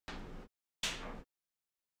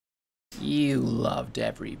You loved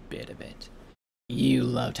every bit of it. You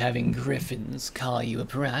loved having griffins call you a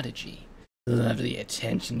prodigy. Loved the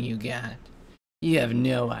attention you got. You have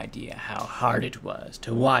no idea how hard it was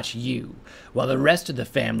to watch you while the rest of the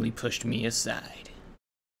family pushed me aside.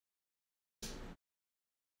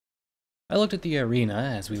 I looked at the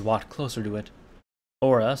arena as we walked closer to it.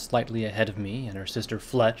 Aura slightly ahead of me and her sister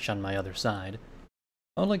Fletch on my other side.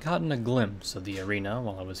 I only gotten a glimpse of the arena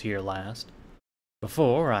while I was here last.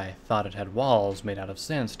 Before, I thought it had walls made out of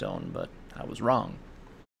sandstone, but I was wrong.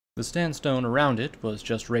 The sandstone around it was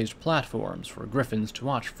just raised platforms for griffins to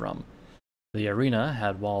watch from. The arena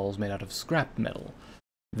had walls made out of scrap metal.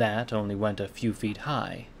 That only went a few feet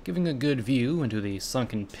high, giving a good view into the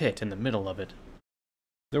sunken pit in the middle of it.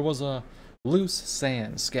 There was a loose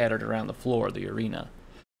sand scattered around the floor of the arena,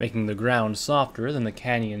 making the ground softer than the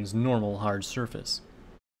canyon's normal hard surface.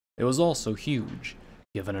 It was also huge,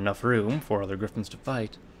 given enough room for other griffins to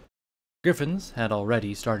fight. Griffins had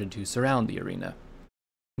already started to surround the arena,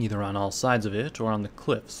 either on all sides of it or on the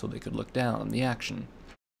cliffs so they could look down on the action.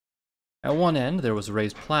 At one end, there was a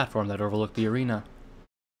raised platform that overlooked the arena.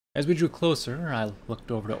 As we drew closer, I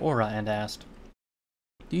looked over to Aura and asked,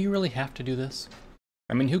 "Do you really have to do this?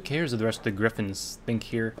 I mean, who cares if the rest of the griffins think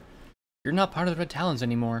here? You're not part of the Red Talons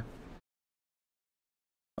anymore."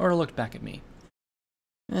 Aura looked back at me.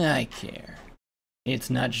 "I care.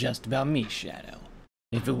 It's not just about me, Shadow.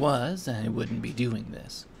 If it was, I wouldn't be doing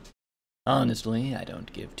this. Honestly, I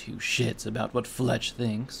don't give two shits about what Fletch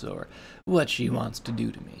thinks or what she wants to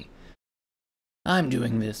do to me. I'm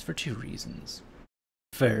doing this for two reasons.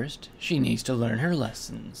 First, she needs to learn her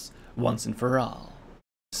lessons, once and for all.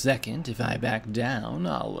 Second, if I back down,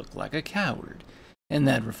 I'll look like a coward, and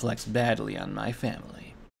that reflects badly on my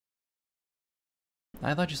family."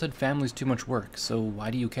 "I thought you said family's too much work, so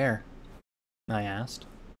why do you care?" I asked.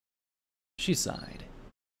 She sighed.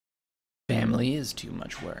 "Family is too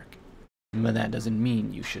much work, but that doesn't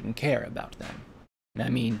mean you shouldn't care about them. I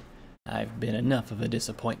mean, I've been enough of a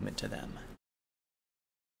disappointment to them."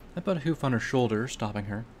 I put a hoof on her shoulder, stopping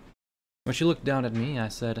her. When she looked down at me, I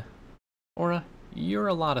said, "Aura, you're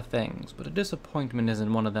a lot of things, but a disappointment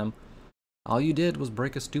isn't one of them. All you did was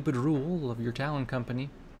break a stupid rule of your talent company.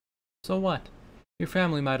 So what? Your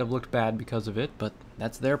family might have looked bad because of it, but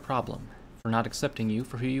that's their problem, for not accepting you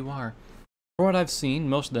for who you are. For what I've seen,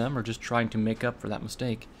 most of them are just trying to make up for that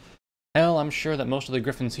mistake. Hell, I'm sure that most of the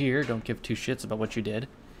griffins here don't give two shits about what you did.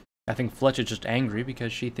 I think Fletch is just angry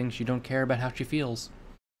because she thinks you don't care about how she feels."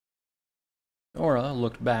 Aura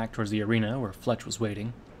looked back towards the arena where Fletch was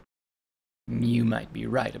waiting. "You might be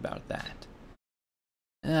right about that.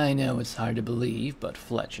 I know it's hard to believe, but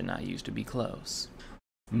Fletch and I used to be close.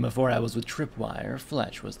 Before I was with Tripwire,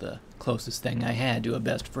 Fletch was the closest thing I had to a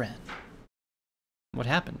best friend." "What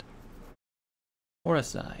happened?" Aura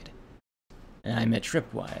sighed. "I met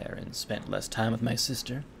Tripwire and spent less time with my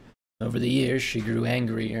sister. Over the years, she grew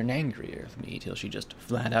angrier and angrier with me till she just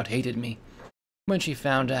flat out hated me. When she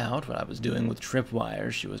found out what I was doing with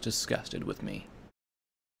Tripwire, she was disgusted with me."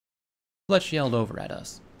 Fletch yelled over at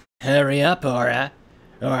us. "Hurry up, Aura,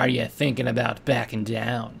 or are you thinking about backing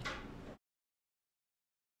down?"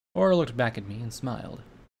 Aura looked back at me and smiled.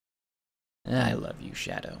 "I love you,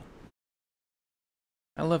 Shadow."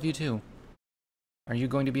 "I love you too. Are you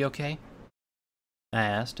going to be okay?" I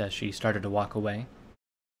asked as she started to walk away.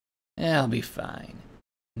 "I'll be fine.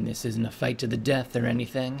 This isn't a fight to the death or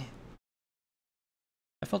anything."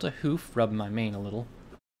 I felt a hoof rub my mane a little.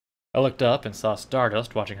 I looked up and saw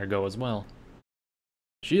Stardust watching her go as well.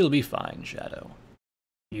 "She'll be fine, Shadow.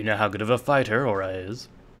 You know how good of a fighter Aura is.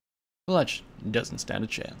 Fletch doesn't stand a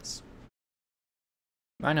chance."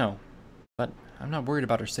 "I know, but I'm not worried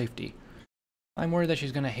about her safety. I'm worried that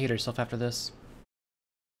she's going to hate herself after this."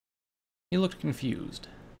 He looked confused.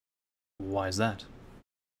 "Why is that?"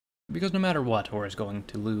 "Because no matter what, Aura's going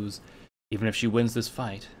to lose, even if she wins this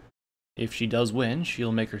fight. If she does win,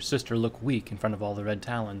 she'll make her sister look weak in front of all the Red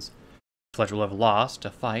Talons. Fletch will have lost a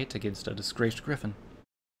fight against a disgraced griffin.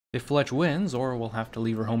 If Fletch wins, Aura will have to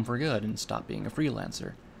leave her home for good and stop being a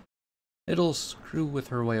freelancer. It'll screw with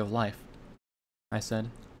her way of life," I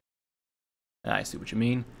said. "I see what you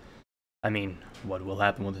mean. I mean, what will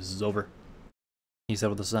happen when this is over?" he said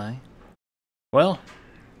with a sigh. "Well,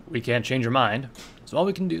 we can't change her mind, so all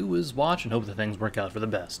we can do is watch and hope that things work out for the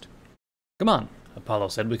best. Come on, Apollo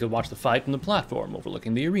said we could watch the fight from the platform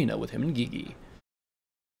overlooking the arena with him and Gigi."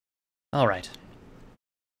 "All right,"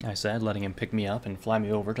 I said, letting him pick me up and fly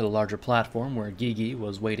me over to the larger platform where Gigi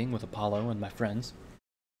was waiting with Apollo and my friends.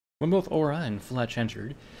 When both Aura and Fletch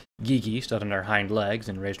entered, Gigi stood on her hind legs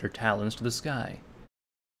and raised her talons to the sky.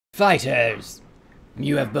 "Fighters!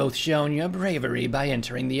 You have both shown your bravery by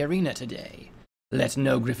entering the arena today. Let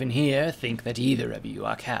no griffin here think that either of you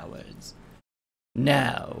are cowards.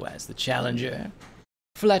 Now, as the challenger,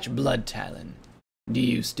 Fletch Bloodtalon, do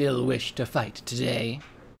you still wish to fight today?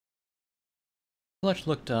 Fletch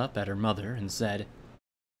looked up at her mother and said,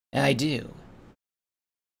 I do.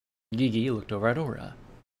 Gigi looked over at Aura.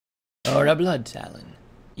 Aura Bloodtalon,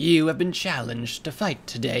 you have been challenged to fight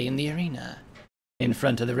today in the arena, in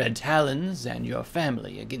front of the Red Talons and your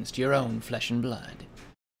family against your own flesh and blood.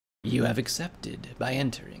 You have accepted by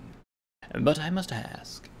entering, but I must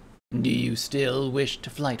ask, do you still wish to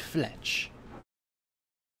fight Fletch?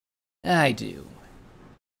 I do,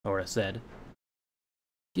 Aura said.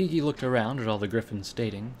 Gigi looked around at all the griffins,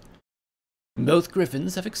 stating, both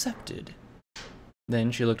griffins have accepted.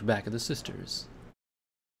 Then she looked back at the sisters.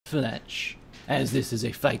 Fletch, as this is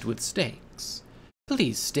a fight with stakes,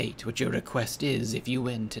 please state what your request is if you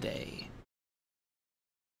win today.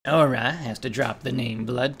 Aura has to drop the name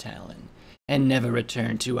Bloodtalon and never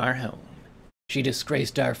return to our home. She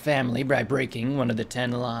disgraced our family by breaking one of the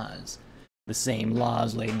 10 laws, the same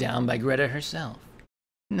laws laid down by Greta herself.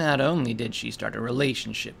 Not only did she start a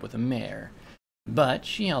relationship with a mayor, but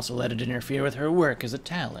she also let it interfere with her work as a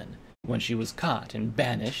Talon. When she was caught and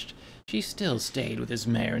banished, she still stayed with his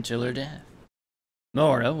mayor until her death.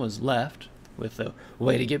 Aura was left with a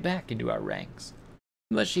way to get back into our ranks,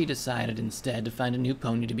 but she decided instead to find a new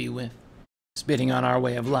pony to be with, spitting on our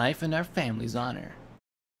way of life and our family's honor.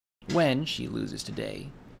 When she loses today,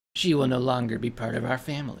 she will no longer be part of our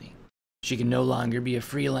family. She can no longer be a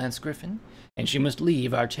freelance griffin, and she must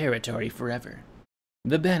leave our territory forever.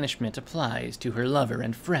 The banishment applies to her lover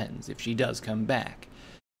and friends if she does come back.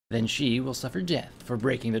 Then she will suffer death for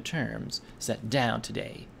breaking the terms set down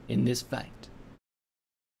today in this fight,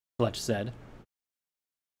 Fletch said.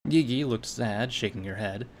 Gigi looked sad, shaking her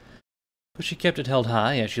head, but she kept it held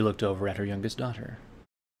high as she looked over at her youngest daughter.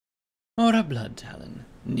 Aura Bloodtalon,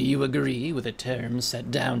 do you agree with the terms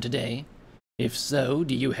set down today? If so,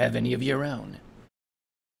 do you have any of your own?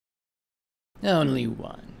 Only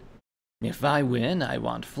one. If I win, I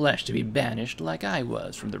want Flesh to be banished like I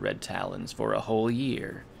was from the Red Talons for a whole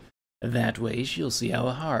year. That way she'll see how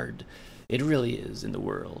hard it really is in the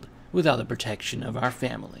world without the protection of our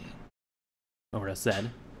family, Aura said.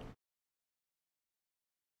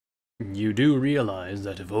 You do realize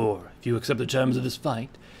that if you accept the terms of this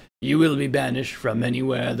fight, you will be banished from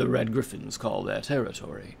anywhere the Red Griffins call their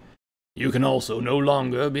territory. You can also no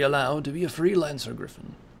longer be allowed to be a freelancer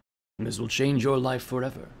griffin. This will change your life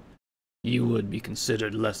forever. You would be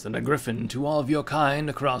considered less than a griffin to all of your kind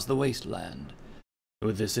across the wasteland.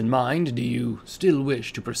 With this in mind, do you still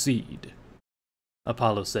wish to proceed?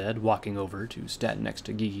 Apollo said, walking over to stand next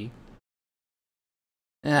to Gigi.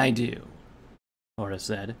 I do, Aura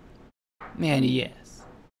said. And yes,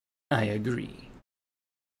 I agree.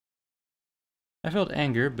 I felt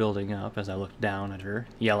anger building up as I looked down at her,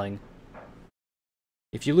 yelling,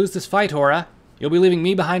 If you lose this fight, Aura, you'll be leaving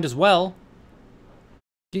me behind as well.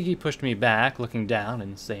 Gigi pushed me back, looking down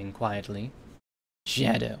and saying quietly,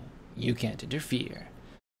 Shadow, you can't interfere.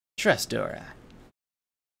 Trust Aura.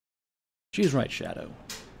 She's right, Shadow,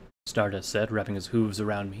 Stardust said, wrapping his hooves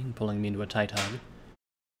around me and pulling me into a tight hug.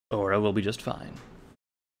 Aura will be just fine.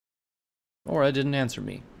 Aura didn't answer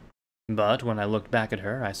me, but when I looked back at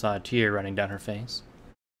her, I saw a tear running down her face.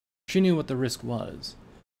 She knew what the risk was.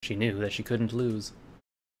 She knew that she couldn't lose.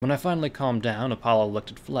 When I finally calmed down, Apollo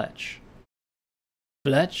looked at Fletch.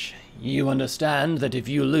 Fletch, you understand that if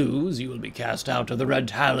you lose, you will be cast out of the Red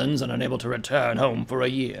Talons and unable to return home for a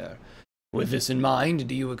year. With this in mind,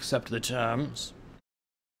 do you accept the terms?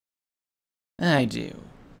 I do.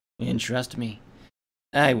 And trust me,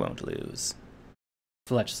 I won't lose,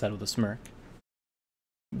 Fletch said with a smirk.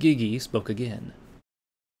 Gigi spoke again.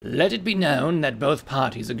 Let it be known that both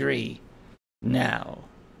parties agree. Now,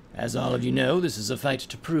 as all of you know, this is a fight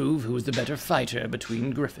to prove who is the better fighter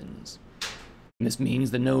between griffins. This means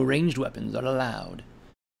that no ranged weapons are allowed.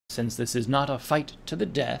 Since this is not a fight to the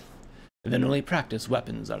death, then only practice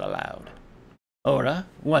weapons are allowed. Aura,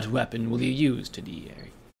 what weapon will you use today?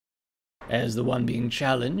 As the one being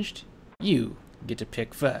challenged, you get to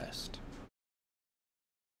pick first.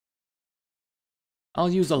 I'll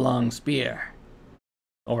use a long spear,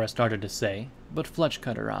 Aura started to say, but Fletch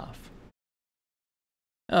cut her off.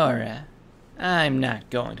 Aura, I'm not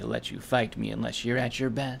going to let you fight me unless you're at your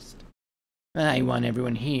best. I want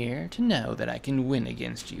everyone here to know that I can win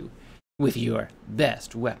against you with your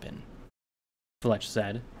best weapon, Fletch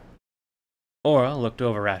said. Aura looked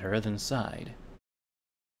over at her, then sighed.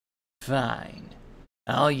 Fine.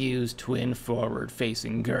 I'll use twin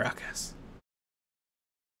forward-facing Gurakas.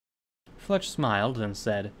 Fletch smiled and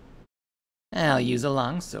said, "I'll use a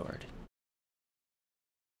longsword."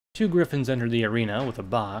 Two griffins entered the arena with a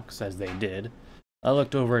box. As they did, I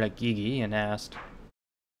looked over at Gigi and asked,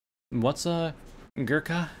 "What's a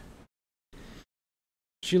Gurkha?"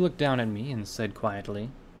 She looked down at me and said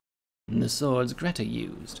quietly, "The swords Greta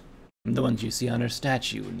used. The ones you see on her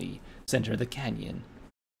statue in the center of the canyon.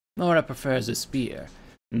 Nora prefers a spear,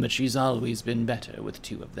 but she's always been better with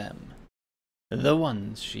two of them. The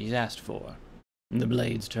ones she's asked for. The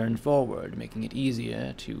blades turn forward, making it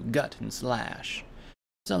easier to gut and slash.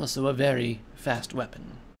 It's also a very fast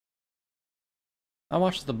weapon." I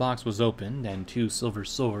watched as the box was opened, and two silver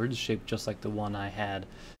swords, shaped just like the one I had,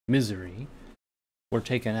 Misery, were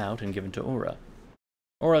taken out and given to Aura.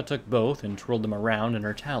 Aura took both and twirled them around in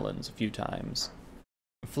her talons a few times.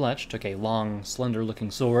 Fletch took a long,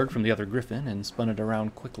 slender-looking sword from the other griffin and spun it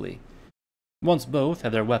around quickly. Once both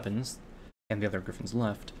had their weapons, and the other griffins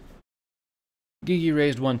left, Gigi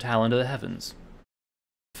raised one talon to the heavens.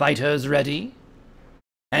 "Fighters ready?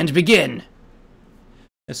 And begin!"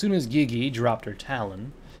 As soon as Gigi dropped her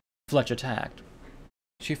talon, Fletch attacked.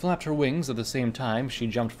 She flapped her wings at the same time she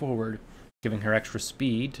jumped forward, giving her extra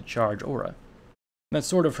speed to charge Aura. That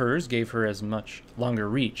sword of hers gave her as much longer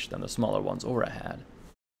reach than the smaller ones Aura had.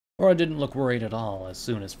 Aura didn't look worried at all. As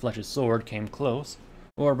soon as Fletch's sword came close,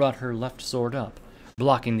 Aura brought her left sword up,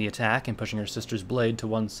 blocking the attack and pushing her sister's blade to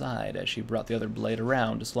one side as she brought the other blade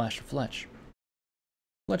around to slash Fletch.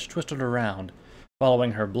 Fletch twisted around,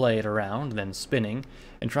 following her blade around, then spinning,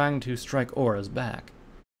 and trying to strike Aura's back.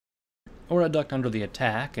 Aura ducked under the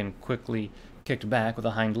attack and quickly kicked back with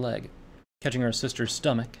a hind leg, catching her sister's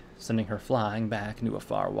stomach, sending her flying back into a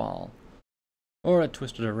far wall. Aura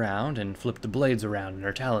twisted around and flipped the blades around in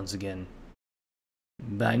her talons again.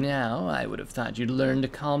 "By now, I would have thought you'd learn to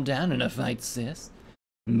calm down in a fight, sis.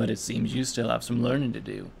 But it seems you still have some learning to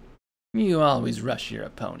do. You always rush your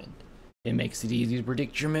opponent. It makes it easy to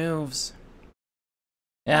predict your moves."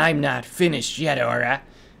 "I'm not finished yet, Aura.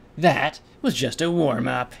 That was just a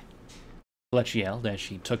warm-up," Fletch yelled as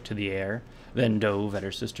she took to the air, then dove at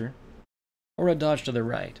her sister. Aura dodged to the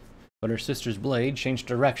right, but her sister's blade changed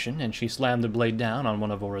direction and she slammed the blade down on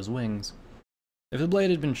one of Aura's wings. If the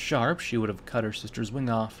blade had been sharp, she would have cut her sister's wing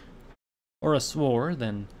off. Aura swore,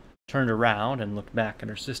 then turned around and looked back at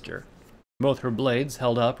her sister. Both her blades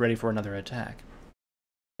held up ready for another attack.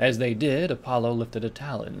 As they did, Apollo lifted a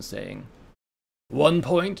talon, saying, "1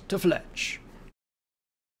 point to Fletch."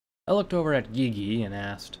 I looked over at Gigi and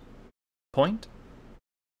asked, "Point?"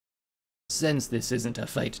 "Since this isn't a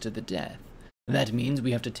fight to the death, that means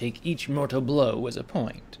we have to take each mortal blow as a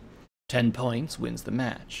point. 10 points wins the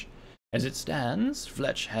match. As it stands,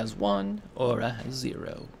 Fletch has 1, Aura has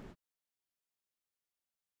 0.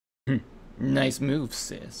 Nice move,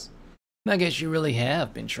 sis. I guess you really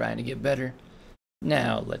have been trying to get better.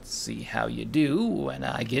 Now let's see how you do when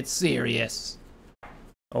I get serious,"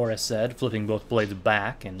 Aura said, flipping both blades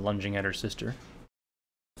back and lunging at her sister.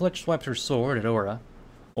 Fletch swiped her sword at Aura.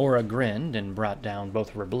 Aura grinned and brought down both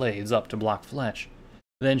of her blades up to block Fletch.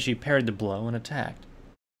 Then she parried the blow and attacked.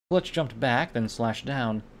 Fletch jumped back, then slashed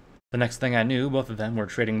down. The next thing I knew, both of them were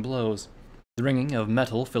trading blows, the ringing of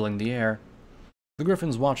metal filling the air. The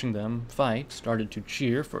griffins watching them fight started to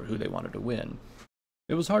cheer for who they wanted to win.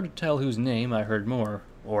 It was hard to tell whose name I heard more,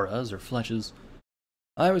 Aura's or Fletch's.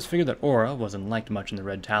 I always figured that Aura wasn't liked much in the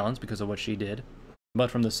Red Talons because of what she did,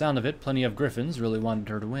 but from the sound of it, plenty of griffins really wanted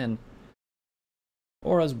her to win.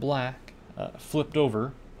 Aura's black flipped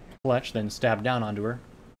over Fletch, then stabbed down onto her,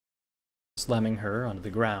 slamming her onto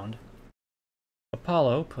the ground.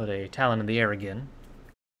 Apollo put a talon in the air again.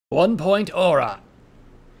 1 point, Aura!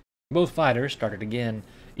 Both fighters started again,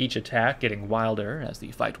 each attack getting wilder as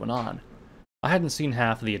the fight went on. I hadn't seen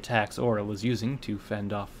half of the attacks Aura was using to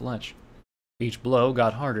fend off Fletch. Each blow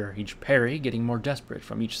got harder, each parry getting more desperate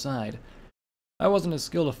from each side. I wasn't as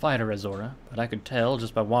skilled a fighter as Aura, but I could tell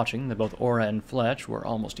just by watching that both Aura and Fletch were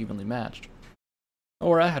almost evenly matched.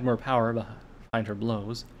 Aura had more power behind her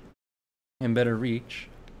blows, and better reach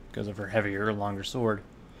because of her heavier, longer sword.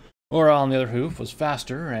 Aura, on the other hoof, was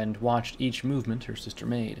faster and watched each movement her sister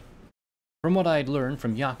made. From what I had learned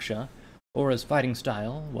from Yaksha, Aura's fighting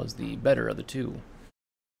style was the better of the two.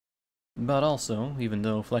 But also, even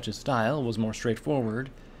though Fletch's style was more straightforward,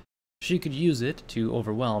 she could use it to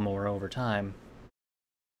overwhelm Aura over time.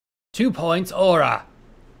 2 points, Aura!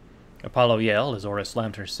 Apollo yelled as Aura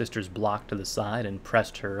slammed her sister's block to the side and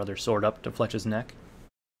pressed her other sword up to Fletch's neck.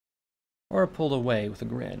 Aura pulled away with a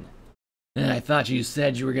grin. "I thought you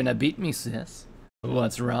said you were gonna beat me, sis.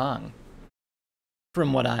 What's wrong?"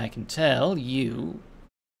 "From what I can tell, you..."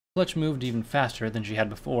 Fletch moved even faster than she had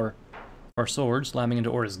before. her sword slamming into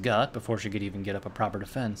Aura's gut before she could even get up a proper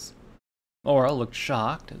defense. Aura looked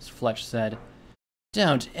shocked as Fletch said,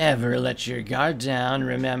 "Don't ever let your guard down,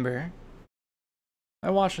 remember?" I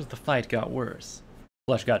watched as the fight got worse.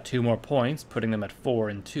 Fletch got 2 more points, putting them at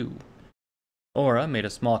 4-2. Aura made a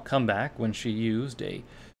small comeback when she used a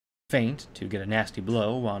feint to get a nasty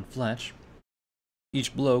blow on Fletch.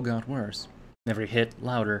 Each blow got worse, every hit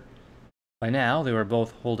louder. By now, they were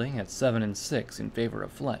both holding at 7-6 in favor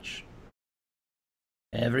of Fletch.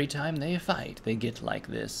 "Every time they fight, they get like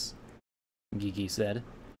this," Shiki said.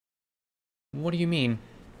 "What do you mean?"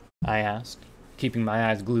 I asked, keeping my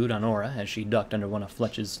eyes glued on Aura as she ducked under one of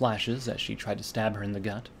Fletch's slashes as she tried to stab her in the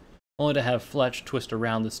gut, only to have Fletch twist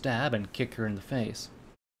around the stab and kick her in the face.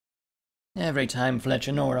 "Every time Fletch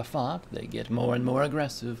and Aura fought, they get more and more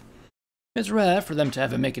aggressive. It's rare for them to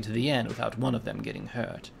ever make it to the end without one of them getting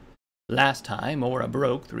hurt. Last time, Aura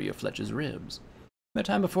broke 3 of Fletch's ribs. The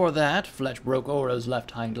time before that, Fletch broke Aura's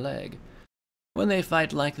left hind leg. When they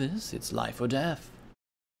fight like this, it's life or death,"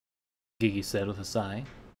 Shiki said with a sigh.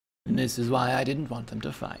 "And this is why I didn't want them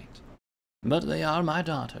to fight. But they are my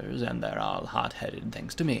daughters, and they're all hot-headed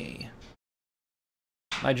thanks to me."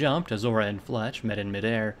 I jumped as Aura and Fletch met in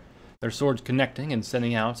midair, their swords connecting and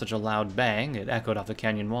sending out such a loud bang it echoed off the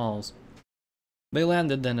canyon walls. They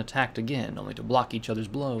landed, then attacked again, only to block each other's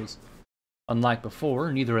blows. Unlike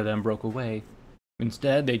before, neither of them broke away.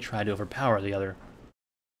 Instead, they tried to overpower the other.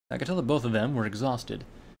 I could tell that both of them were exhausted,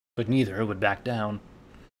 but neither would back down.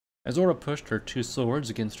 As Aura pushed her 2 swords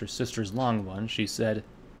against her sister's long one, she said,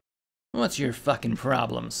 "What's your fucking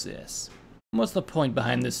problem, sis? What's the point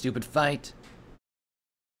behind this stupid fight?"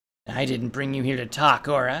 "I didn't bring you here to talk,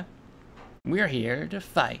 Aura. We're here to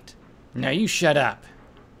fight. Now you shut up,"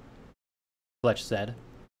 Fletch said,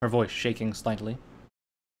 her voice shaking slightly.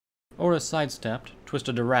 Aura sidestepped,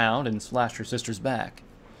 twisted around, and slashed her sister's back.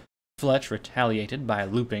 Fletch retaliated by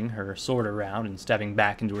looping her sword around and stabbing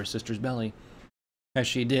back into her sister's belly. As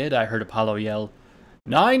she did, I heard Apollo yell,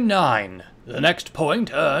 9-9! The next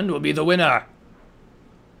point earned will be the winner!"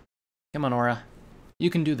 "Come on, Aura. You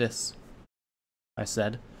can do this," I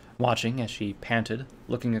said, watching as she panted,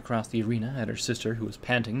 looking across the arena at her sister who was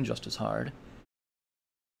panting just as hard.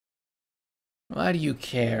 "Why do you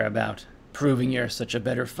care about proving you're such a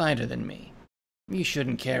better fighter than me? You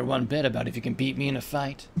shouldn't care one bit about if you can beat me in a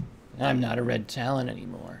fight. I'm not a red talent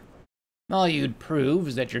anymore. All you'd prove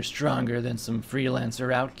is that you're stronger than some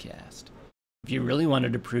freelancer outcast. If you really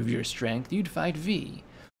wanted to prove your strength, you'd fight V,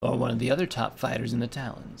 or one of the other top fighters in the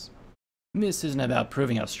Talons. This isn't about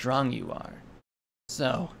proving how strong you are.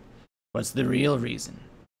 So, what's the real reason?"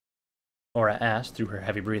 Aura asked through her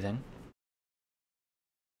heavy breathing.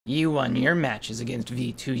 "You won your matches against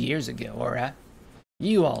V 2 years ago, Aura.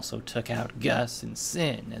 You also took out Gus and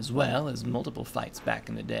Sin, as well as multiple fights back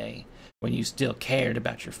in the day, when you still cared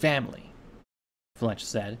about your family," Fletch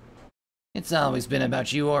said. "It's always been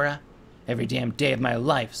about you, Aura. Every damn day of my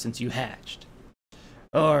life since you hatched.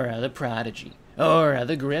 Aura the prodigy. Aura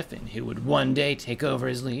the griffin who would one day take over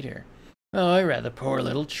as leader. Aura the poor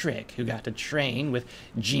little trick who got to train with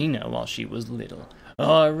Gina while she was little.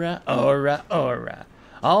 Aura, Aura, Aura.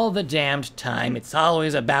 All the damned time, it's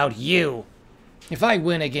always about you. If I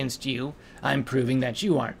win against you, I'm proving that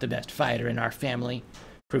you aren't the best fighter in our family,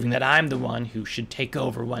 proving that I'm the one who should take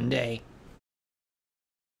over one day."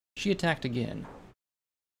 She attacked again,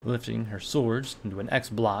 lifting her swords into an X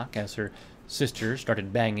block as her sister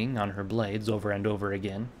started banging on her blades over and over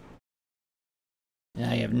again.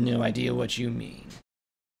 "I have no idea what you mean.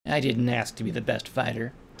 I didn't ask to be the best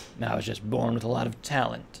fighter. I was just born with a lot of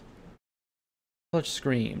talent." Fletch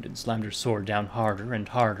screamed and slammed her sword down harder and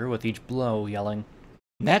harder with each blow, yelling,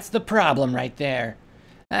 "That's the problem right there.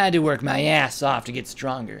 I had to work my ass off to get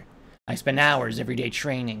stronger. I spent hours every day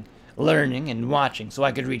training, learning, and watching so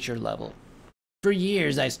I could reach your level. For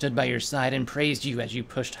years I stood by your side and praised you as you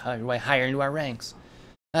pushed your way higher into our ranks.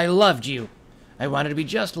 I loved you. I wanted to be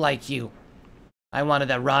just like you. I wanted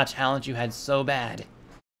that raw talent you had so bad.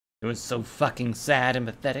 It was so fucking sad and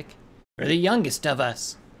pathetic. You're the youngest of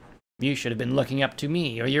us. You should have been looking up to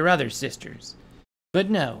me or your other sisters. But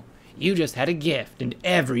no, you just had a gift and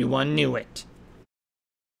everyone knew it."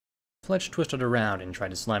 Fletch twisted around and tried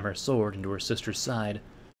to slam her sword into her sister's side.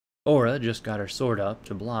 Aura just got her sword up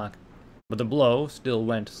to block, but the blow still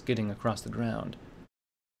went skidding across the ground.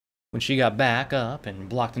 When she got back up and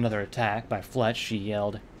blocked another attack by Fletch, she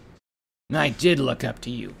yelled, "I did look up to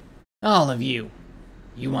you. All of you.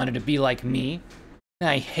 You wanted to be like me?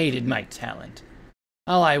 I hated my talent.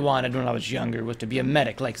 All I wanted when I was younger was to be a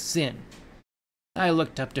medic like Sin. I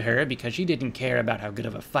looked up to her because she didn't care about how good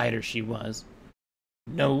of a fighter she was.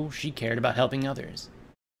 No, she cared about helping others.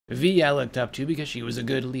 V I looked up to because she was a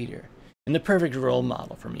good leader, and the perfect role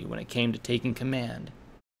model for me when it came to taking command.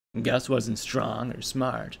 Gus wasn't strong or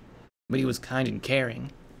smart, but he was kind and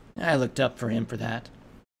caring. I looked up for him for that.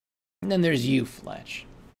 And then there's you, Fletch.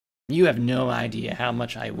 You have no idea how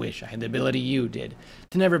much I wish I had the ability you did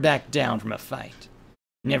to never back down from a fight.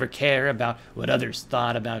 Never care about what others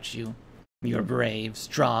thought about you. You're brave,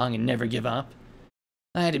 strong, and never give up.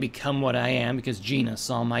 I had to become what I am because Gina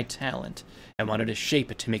saw my talent and wanted to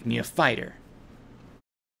shape it to make me a fighter.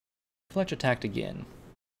 Fletch attacked again,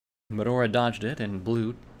 but Aura dodged it and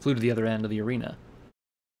flew to the other end of the arena.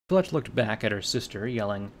 Fletch looked back at her sister,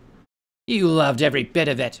 yelling, "You loved every bit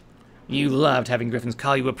of it. You loved having Griffins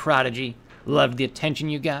call you a prodigy, loved the attention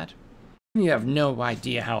you got. You have no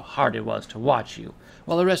idea how hard it was to watch you,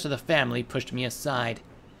 while the rest of the family pushed me aside.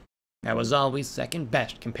 I was always second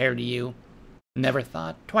best compared to you. Never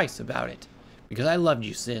thought twice about it, because I loved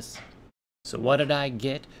you, sis. So what did I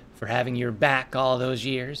get for having your back all those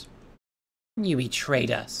years? You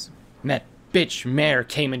betrayed us. That bitch Mare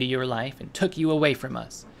came into your life and took you away from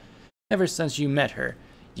us. Ever since you met her,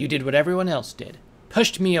 you did what everyone else did.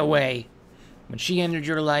 Pushed me away. When she entered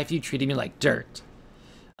your life, you treated me like dirt.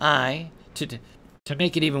 To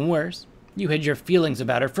make it even worse, you hid your feelings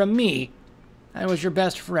about her from me. I was your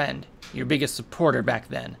best friend, your biggest supporter back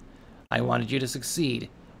then. I wanted you to succeed,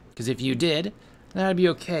 because if you did, then I'd be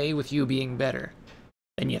okay with you being better.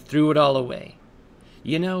 Then you threw it all away.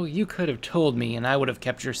 You know, you could have told me and I would have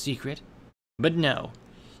kept your secret. But no,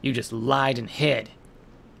 you just lied and hid."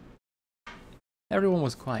 Everyone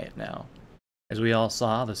was quiet now, as we all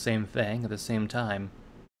saw the same thing at the same time.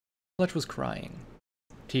 Fletch was crying,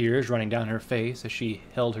 tears running down her face as she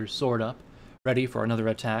held her sword up, ready for another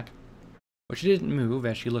attack. But she didn't move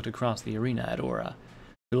as she looked across the arena at Aura,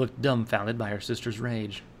 who looked dumbfounded by her sister's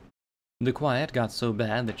rage. The quiet got so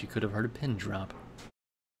bad that you could have heard a pin drop.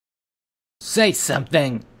 "Say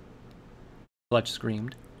something!" Fletch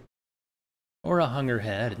screamed. Aura hung her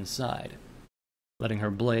head and sighed, letting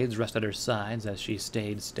her blades rest at her sides as she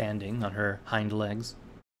stayed standing on her hind legs.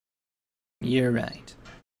 "You're right.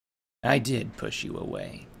 I did push you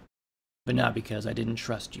away. But not because I didn't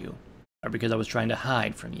trust you, or because I was trying to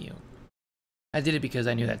hide from you. I did it because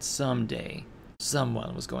I knew that someday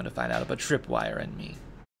someone was going to find out about Tripwire and me.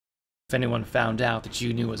 If anyone found out that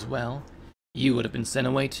you knew as well, you would have been sent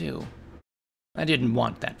away too. I didn't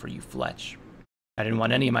want that for you, Fletch. I didn't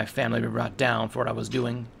want any of my family to be brought down for what I was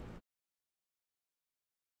doing."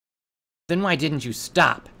 "Then why didn't you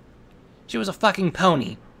stop? She was a fucking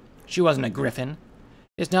pony. She wasn't a griffin.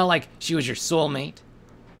 It's not like she was your soulmate.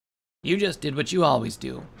 You just did what you always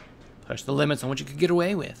do. Push the limits on what you could get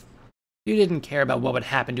away with. You didn't care about what would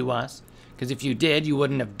happen to us, because if you did, you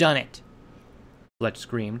wouldn't have done it." Fletch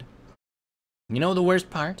screamed. "You know the worst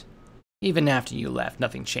part? Even after you left,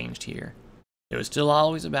 nothing changed here. It was still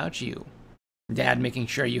always about you. Dad making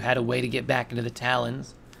sure you had a way to get back into the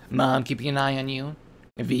Talons, Mom keeping an eye on you,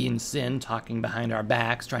 V and Sin talking behind our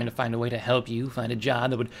backs, trying to find a way to help you find a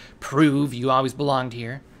job that would prove you always belonged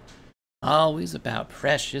here. Always about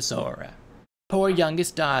precious Aura, poor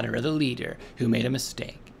youngest daughter of the leader who made a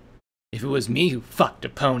mistake. If it was me who fucked a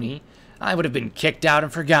pony, I would have been kicked out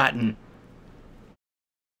and forgotten."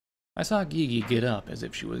 I saw Gigi get up as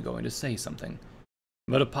if she was going to say something,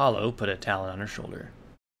 but Apollo put a talon on her shoulder.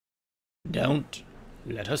 "Don't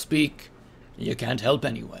let her speak. You can't help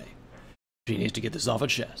anyway. She needs to get this off her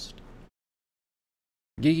chest."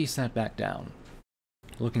 Gigi sat back down,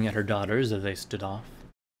 looking at her daughters as they stood off,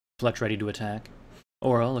 Fletch ready to attack,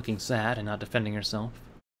 Aura looking sad and not defending herself.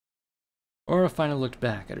 Aura finally looked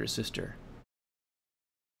back at her sister.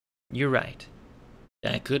 "You're right.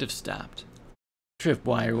 I could have stopped.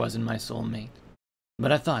 Tripwire wasn't my soulmate,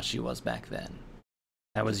 but I thought she was back then.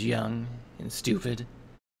 I was young and stupid.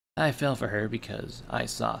 I fell for her because I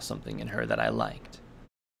saw something in her that I liked.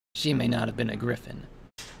 She may not have been a griffin,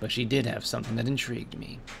 but she did have something that intrigued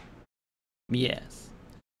me. Yes,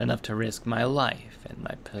 enough to risk my life and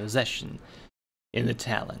my possession in the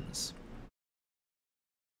Talons.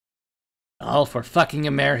 All for fucking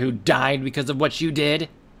a mare who died because of what you did?"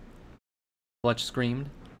 Fletch screamed.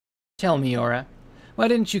 "Tell me, Aura, why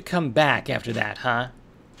didn't you come back after that, huh?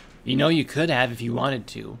 You know you could have if you wanted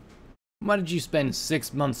to. Why did you spend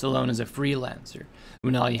 6 months alone as a freelancer,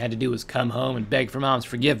 when all you had to do was come home and beg for Mom's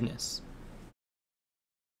forgiveness?"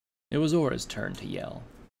 It was Aura's turn to yell.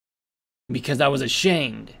 "Because I was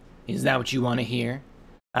ashamed. Is that what you want to hear?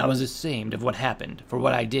 I was ashamed of what happened, for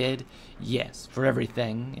what I did, yes, for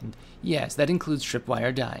everything, and yes, that includes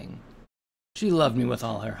Tripwire dying. She loved me with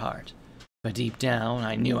all her heart, but deep down,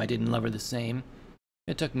 I knew I didn't love her the same.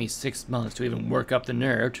 It took me 6 months to even work up the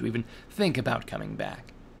nerve to even think about coming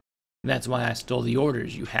back. That's why I stole the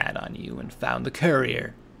orders you had on you and found the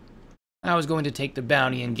courier. I was going to take the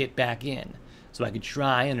bounty and get back in, so I could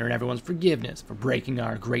try and earn everyone's forgiveness for breaking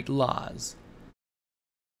our great laws.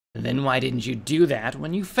 Then why didn't you do that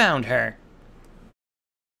when you found her?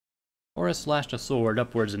 Aura slashed a sword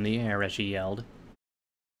upwards in the air as she yelled.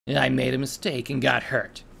 I made a mistake and got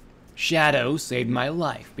hurt. Shadow saved my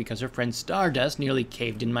life because her friend Stardust nearly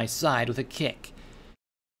caved in my side with a kick.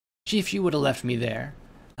 If she would have left me there,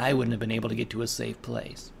 I wouldn't have been able to get to a safe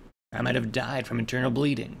place. I might have died from internal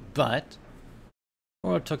bleeding, but...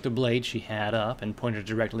 Aura took the blade she had up and pointed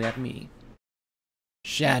directly at me.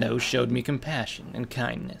 Shadow showed me compassion and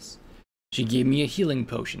kindness. She gave me a healing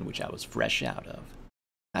potion which I was fresh out of.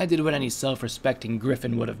 I did what any self-respecting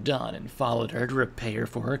griffin would have done and followed her to repay her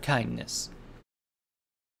for her kindness.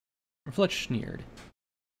 Fletch sneered.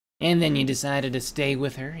 And then you decided to stay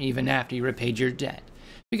with her even after you repaid your debt,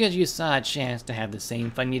 because you saw a chance to have the same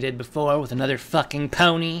fun you did before with another fucking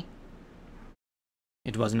pony?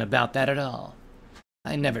 It wasn't about that at all.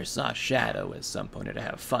 I never saw Shadow as some pony to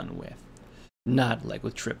have fun with. Not like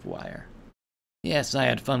with Tripwire. Yes, I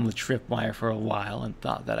had fun with Tripwire for a while and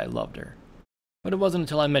thought that I loved her. But it wasn't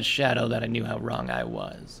until I met Shadow that I knew how wrong I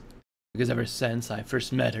was. Because ever since I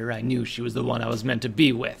first met her, I knew she was the one I was meant to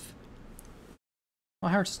be with. My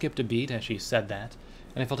heart skipped a beat as she said that,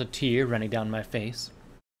 and I felt a tear running down my face.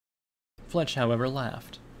 Fletch, however,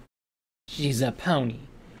 laughed. She's a pony.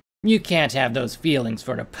 You can't have those feelings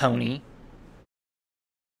for a pony.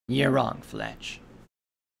 You're wrong, Fletch.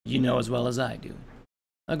 You know as well as I do.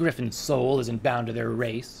 A griffin's soul isn't bound to their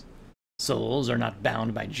race. Souls are not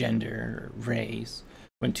bound by gender or race.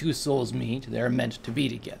 When two souls meet, they're meant to be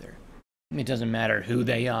together. It doesn't matter who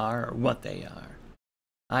they are or what they are.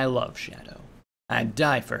 I love Shadow. I'd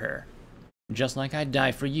die for her. Just like I'd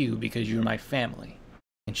die for you because you're my family.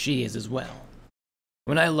 And she is as well.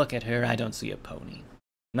 When I look at her, I don't see a pony.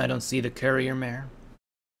 And I don't see the courier mare.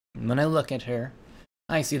 And when I look at her,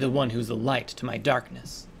 I see the one who's the light to my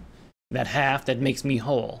darkness. That half that makes me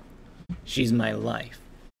whole. She's my life.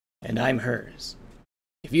 And I'm hers.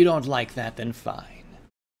 If you don't like that, then fine.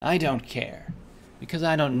 I don't care. Because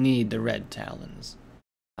I don't need the red talons.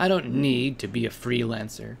 I don't need to be a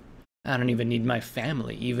freelancer. I don't even need my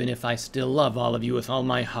family, even if I still love all of you with all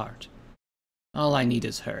my heart. All I need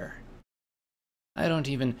is her. I don't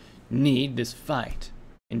even need this fight.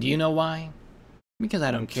 And do you know why? Because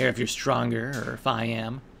I don't care if you're stronger or if I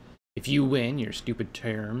am. If you win, your stupid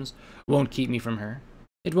terms won't keep me from her.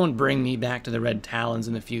 It won't bring me back to the red talons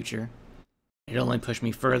in the future. It'll only push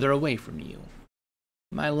me further away from you.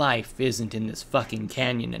 My life isn't in this fucking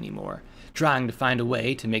canyon anymore, trying to find a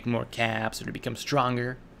way to make more caps or to become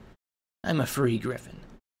stronger. I'm a free griffin,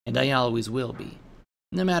 and I always will be,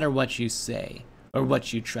 no matter what you say or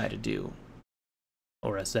what you try to do,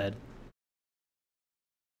 Aura said.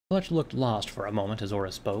 Fletch looked lost for a moment as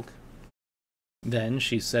Aura spoke. Then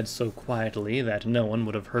she said so quietly that no one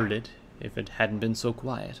would have heard it if it hadn't been so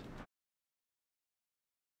quiet.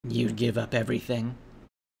 You'd give up everything?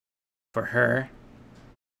 For her?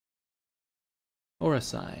 Aura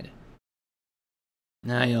sighed.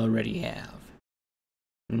 I already have.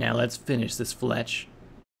 Now let's finish this, Fletch.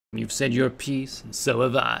 You've said your piece, and so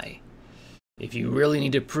have I. If you really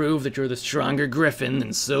need to prove that you're the stronger griffin,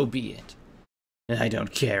 then so be it. I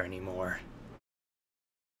don't care anymore.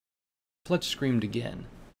 Fletch screamed again,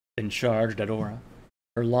 then charged at Aura,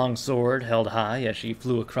 her long sword held high as she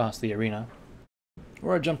flew across the arena.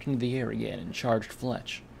 Aura jumped into the air again and charged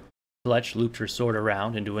Fletch. Fletch looped her sword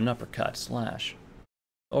around into an uppercut slash.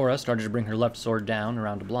 Aura started to bring her left sword down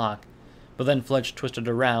around to block, but then Fletch twisted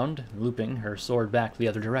around, looping her sword back the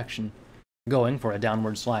other direction, going for a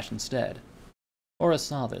downward slash instead. Aura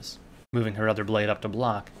saw this, moving her other blade up to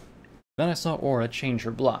block. Then I saw Aura change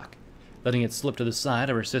her block, letting it slip to the side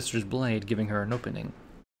of her sister's blade, giving her an opening.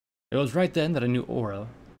 It was right then that I knew Aura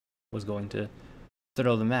was going to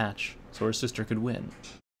throw the match so her sister could win.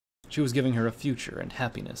 She was giving her a future and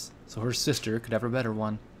happiness so her sister could have a better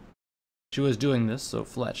one. She was doing this so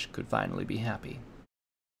Fletch could finally be happy.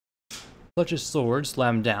 Fletch's sword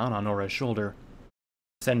slammed down on Aura's shoulder,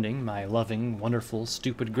 sending my loving, wonderful,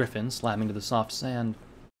 stupid griffin slamming to the soft sand.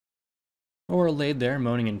 Aura laid there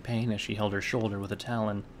moaning in pain as she held her shoulder with a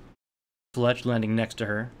talon. Fletch landing next to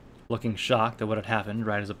her, looking shocked at what had happened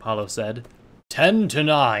right as Apollo said,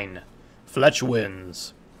 10-9! Fletch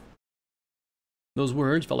wins! Those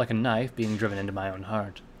words felt like a knife being driven into my own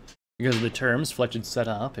heart. Because of the terms Fletch had set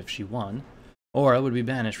up, if she won, Aura would be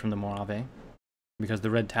banished from the Mojave. Because the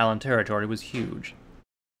Red Talon territory was huge.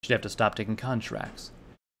 She'd have to stop taking contracts.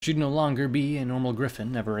 She'd no longer be a normal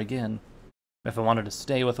griffin ever again. If I wanted to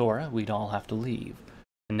stay with Aura, we'd all have to leave.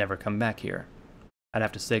 and never come back here. I'd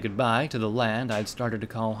have to say goodbye to the land I'd started to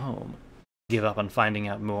call home, give up on finding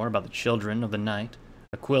out more about the children of the night,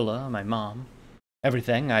 Aquila, my mom,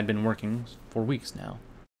 everything I'd been working for weeks now.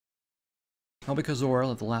 All because Zora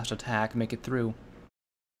let the last attack make it through.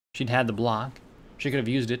 She'd had the block. She could have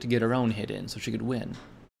used it to get her own hit in so she could win.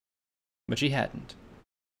 But she hadn't,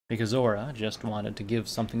 because Zora just wanted to give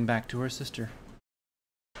something back to her sister.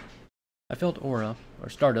 I felt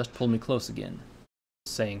Stardust pull me close again,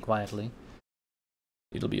 saying quietly,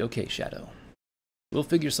 "It'll be okay, Shadow. We'll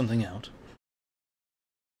figure something out."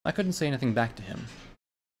 I couldn't say anything back to him.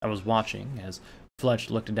 I was watching as Fletch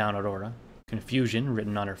looked down at Aura, confusion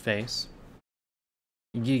written on her face.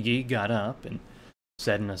 Gigi got up and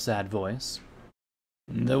said in a sad voice,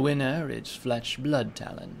 "The winner is Fletch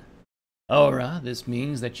Bloodtalon. Aura, this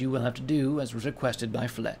means that you will have to do as was requested by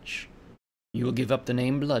Fletch. You will give up the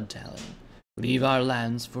name Bloodtalon, leave our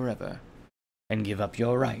lands forever, and give up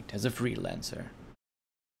your right as a freelancer."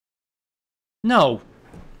 "No!"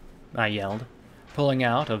 I yelled, pulling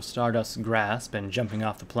out of Stardust's grasp and jumping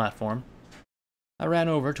off the platform. I ran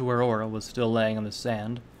over to where Aura was still laying on the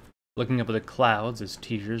sand, looking up at the clouds as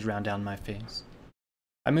tears ran down my face.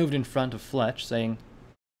 I moved in front of Fletch, saying,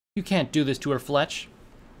 "You can't do this to her, Fletch.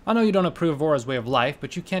 I know you don't approve of Aura's way of life,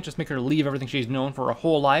 but you can't just make her leave everything she's known for her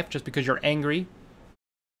whole life just because you're angry."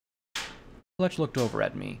 Fletch looked over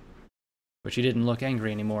at me, but she didn't look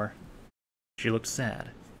angry anymore. She looked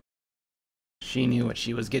sad. She knew what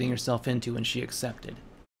she was getting herself into and she accepted.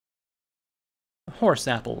 "Horse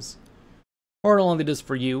apples. Aura only did this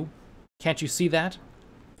for you. Can't you see that?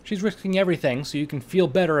 She's risking everything so you can feel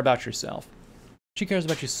better about yourself. She cares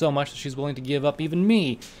about you so much that she's willing to give up even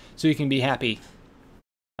me so you can be happy,"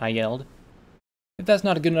 I yelled. "If that's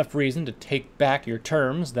not a good enough reason to take back your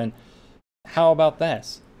terms, then how about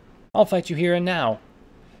this? I'll fight you here and now.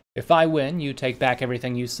 If I win, you take back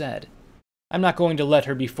everything you said. I'm not going to let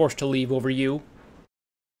her be forced to leave over you."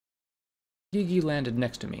 Gigi landed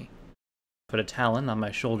next to me, put a talon on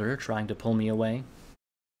my shoulder, trying to pull me away.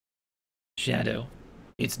 "Shadow,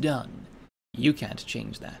 it's done. You can't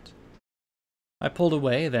change that." I pulled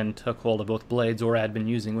away, then took hold of both blades Aura had been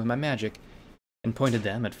using with my magic, and pointed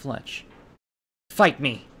them at Fletch. "Fight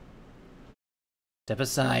me!" "Step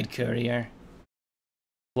aside, courier,"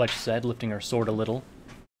 Fletch said, lifting her sword a little.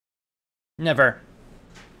 "Never."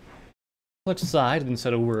 Fletch sighed and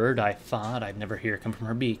said a word I thought I'd never hear come from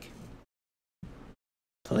her beak.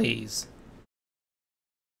 "Please."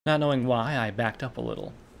 Not knowing why, I backed up a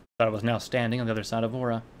little, but I was now standing on the other side of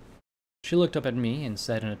Aura. She looked up at me and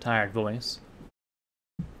said in a tired voice,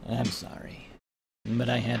 "I'm sorry, but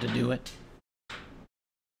I had to do it."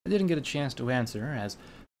 I didn't get a chance to answer as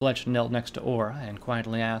Fletch knelt next to Aura and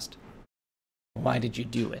quietly asked, "Why did you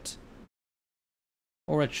do it?"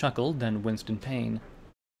 Aura chuckled, then winced in pain.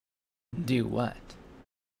 "Do what?"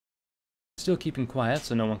 Still keeping quiet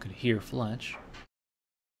so no one could hear Fletch.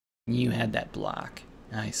 "You had that block.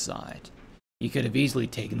 I saw it. You could have easily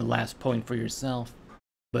taken the last point for yourself,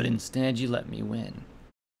 but instead you let me win.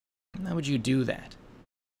 How would you do that?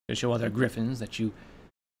 To show other griffins that you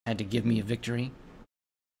had to give me a victory?"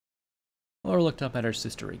 Laura looked up at her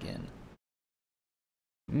sister again.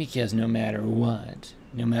 "Because no matter what,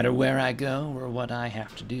 no matter where I go or what I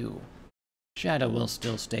have to do, Shadow will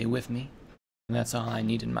still stay with me, and that's all I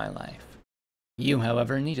need in my life. You,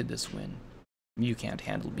 however, needed this win. You can't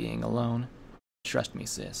handle being alone. Trust me,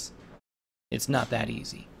 sis. It's not that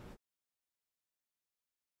easy.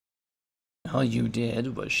 All you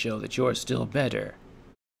did was show that you're still better.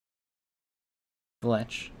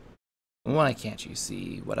 Fletch, why can't you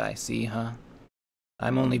see what I see, huh?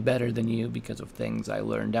 I'm only better than you because of things I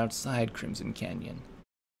learned outside Crimson Canyon.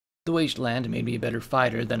 The Wasteland made me a better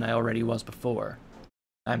fighter than I already was before.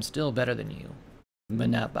 I'm still better than you, but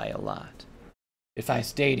not by a lot. If I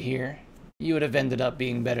stayed here, you would have ended up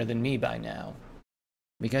being better than me by now.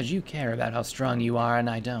 Because you care about how strong you are and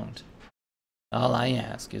I don't. All I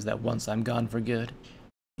ask is that once I'm gone for good,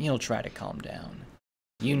 you'll try to calm down.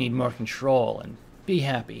 You need more control and be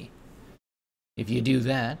happy. If you do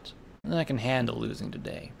that, I can handle losing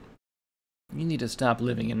today. You need to stop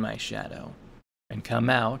living in my shadow and come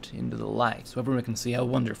out into the light so everyone can see how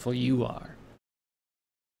wonderful you are.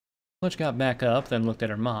 Fletch got back up, then looked at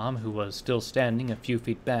her mom, who was still standing a few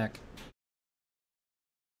feet back.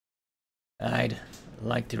 I'd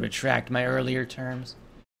like to retract my earlier terms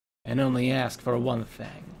and only ask for one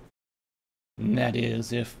thing. And that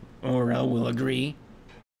is, if Aura will agree.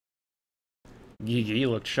 Gigi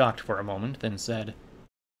looked shocked for a moment, then said,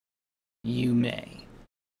 You may,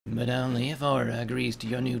 but only if Aura agrees to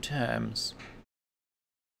your new terms.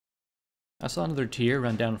 I saw another tear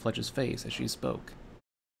run down Fletch's face as she spoke.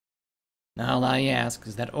 All I ask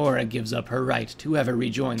is that Aura gives up her right to ever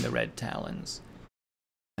rejoin the Red Talons.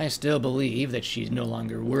 I still believe that she's no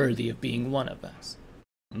longer worthy of being one of us,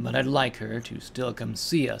 but I'd like her to still come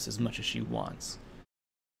see us as much as she wants.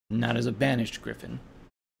 Not as a banished griffin,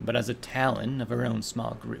 but as a Talon of her own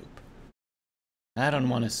small group. I don't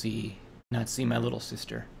want to not see my little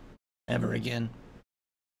sister ever again.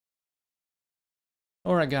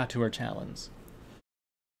 Aura got to her talons.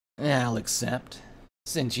 I'll accept.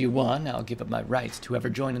 Since you won, I'll give up my rights to ever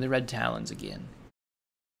join in the Red Talons again.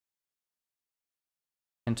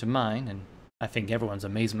 And to mine, and I think everyone's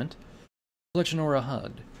amazement, Fletch and Aura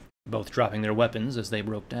hugged, both dropping their weapons as they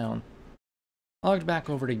broke down. I looked back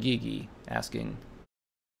over to Gigi, asking,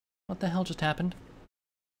 "What the hell just happened?"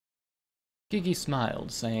 Gigi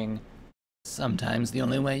smiled, saying, "Sometimes the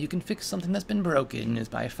only way you can fix something that's been broken is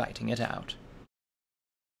by fighting it out."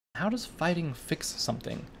 "How does fighting fix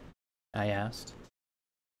something?" I asked.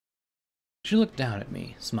 She looked down at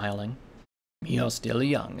me, smiling. "You're still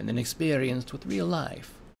young and inexperienced with real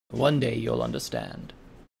life. One day you'll understand."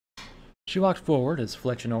 She walked forward as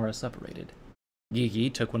Fletch and Aura separated. Gigi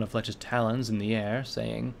took one of Fletch's talons in the air,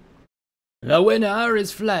 saying, "The winner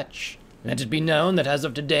is Fletch. Let it be known that as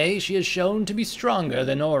of today she is shown to be stronger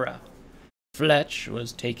than Aura. Fletch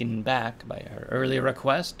was taken back by her earlier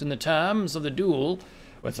request in the terms of the duel,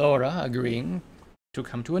 with Aura agreeing to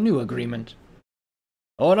come to a new agreement.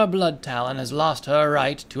 Aura Bloodtalon has lost her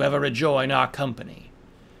right to ever rejoin our company.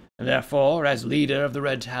 Therefore, as leader of the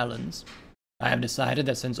Red Talons, I have decided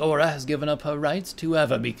that since Aura has given up her rights to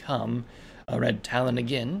ever become a Red Talon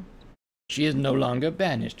again, she is no longer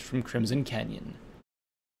banished from Crimson Canyon.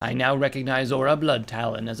 I now recognize Aura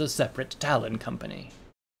Bloodtalon as a separate Talon company.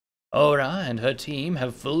 Aura and her team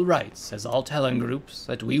have full rights as all Talon groups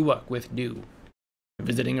that we work with do,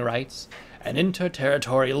 visiting rights and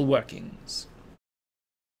interterritorial workings."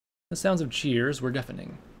 The sounds of cheers were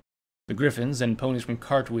deafening. The griffins and ponies from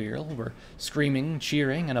Cartwheel were screaming,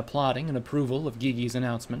 cheering, and applauding in approval of Gigi's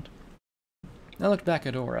announcement. I looked back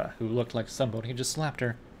at Aura, who looked like somebody had just slapped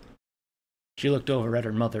her. She looked over at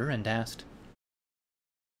her mother and asked,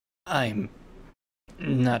 "I'm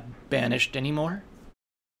not banished anymore?"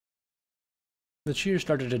 The cheers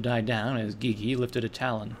started to die down as Gigi lifted a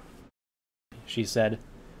talon. She said,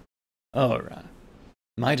 "Aura,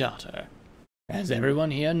 my daughter, as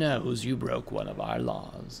everyone here knows, you broke one of our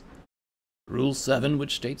laws. Rule 7,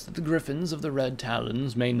 which states that the griffins of the Red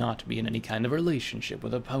Talons may not be in any kind of relationship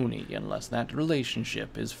with a pony unless that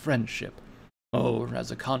relationship is friendship, or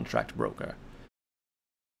as a contract broker.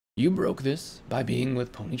 You broke this by being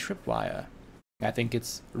with Pony Tripwire. I think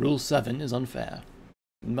Rule 7 is unfair.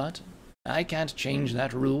 But I can't change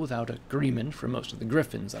that rule without agreement from most of the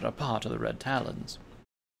griffins that are part of the Red Talons.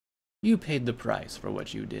 You paid the price for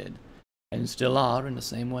what you did, and still are in the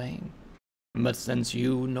same way. But since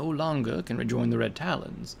you no longer can rejoin the Red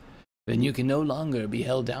Talons, then you can no longer be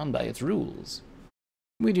held down by its rules.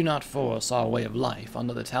 We do not force our way of life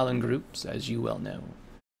onto the Talon groups, as you well know.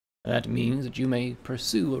 That means that you may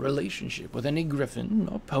pursue a relationship with any griffin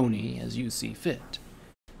or pony as you see fit.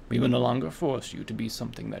 We will no longer force you to be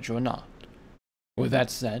something that you're not. With that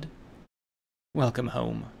said, welcome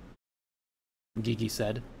home," Gigi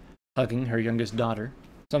said, hugging her youngest daughter,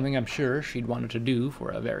 something I'm sure she'd wanted to do for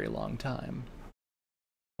a very long time.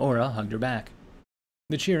 Aura hugged her back.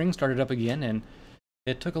 The cheering started up again, and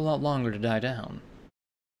it took a lot longer to die down.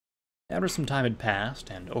 After some time had passed,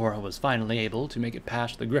 and Aura was finally able to make it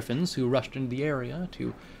past the griffins who rushed into the area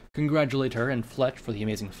to congratulate her and Fletch for the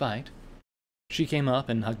amazing fight, she came up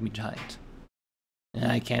and hugged me tight.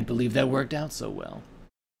 "I can't believe that worked out so well.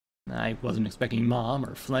 I wasn't expecting Mom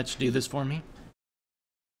or Fletch to do this for me."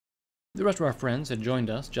 The rest of our friends had joined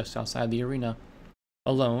us just outside the arena,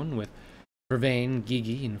 alone with Vervain,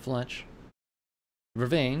 Gigi, and Fletch.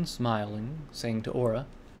 Vervain, smiling, saying to Aura,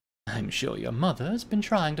 "I'm sure your mother has been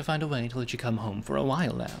trying to find a way to let you come home for a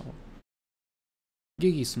while now."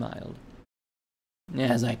 Gigi smiled.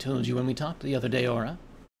 "As I told you when we talked the other day, Aura,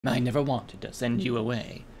 I never wanted to send you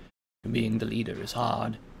away. Being the leader is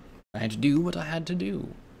hard. I had to do what I had to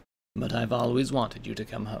do. But I've always wanted you to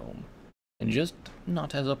come home, and just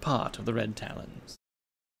not as a part of the Red Talons."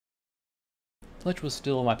 Fletch was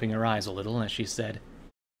still wiping her eyes a little as she said,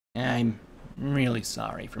 "I'm really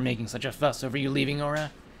sorry for making such a fuss over you leaving,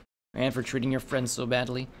 Aura, and for treating your friends so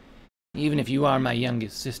badly. Even if you are my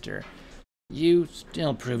youngest sister, you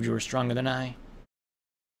still proved you were stronger than I."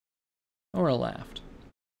 Aura laughed.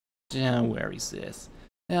 "Don't worry, sis.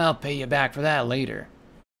 I'll pay you back for that later.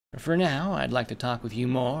 For now, I'd like to talk with you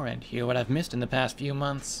more and hear what I've missed in the past few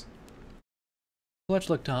months." Fletch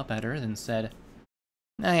looked up at her, then said,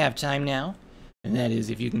 "I have time now. And that is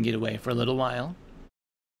if you can get away for a little while.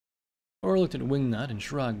 Or looked at Wingnut and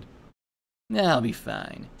shrugged. I'll be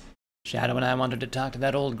fine. Shadow and I wanted to talk to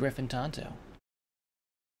that old Griffin Tonto.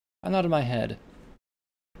 I nodded my head.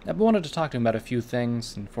 I've wanted to talk to him about a few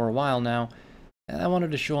things, and for a while now, I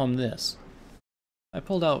wanted to show him this. I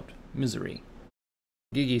pulled out Misery.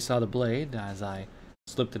 Gigi saw the blade as I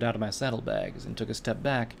slipped it out of my saddlebags and took a step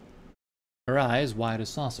back, her eyes wide as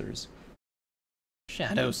saucers.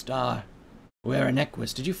 Shadow Star, where in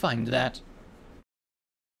Equus did you find that?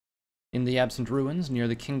 In the absent ruins near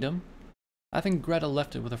the kingdom. I think Greta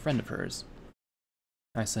left it with a friend of hers,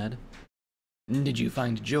 I said. Did you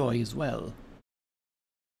find Joy as well?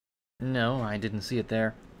 No, I didn't see it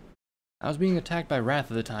there. I was being attacked by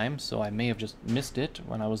Wrath at the time, so I may have just missed it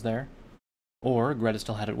when I was there. Or Greta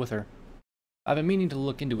still had it with her. I've been meaning to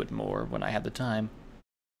look into it more when I had the time.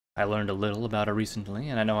 I learned a little about her recently,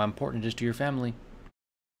 and I know how important it is to your family.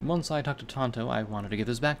 Once I talked to Tonto, I wanted to give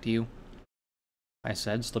this back to you, I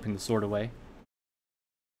said, slipping the sword away.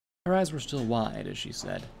 Her eyes were still wide as she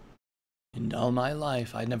said, In all my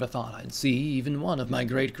life I never thought I'd see even one of my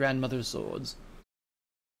great-grandmother's swords.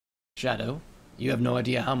 Shadow, you have no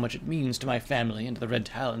idea how much it means to my family and to the Red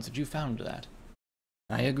Talons that you found that.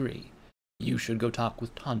 I agree. You should go talk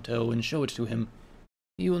with Tonto and show it to him.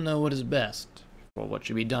 He will know what is best for what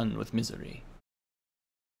should be done with Misery.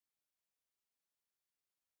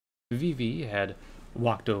 Vivi had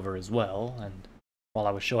walked over as well, and while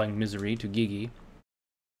I was showing Misery to Gigi,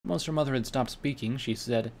 once her mother had stopped speaking, she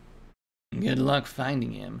said, Good luck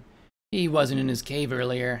finding him. He wasn't in his cave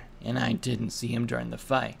earlier, and I didn't see him during the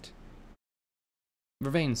fight.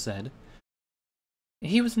 Vervain said,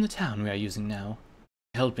 He was in the town we are using now,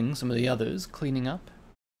 helping some of the others cleaning up.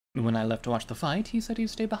 When I left to watch the fight, he said he'd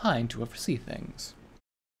stay behind to oversee things.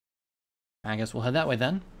 I guess we'll head that way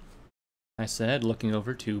then, I said, looking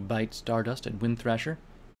over to Bite, Stardust, and Wind Thrasher.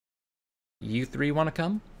 You three want to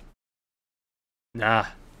come? Nah,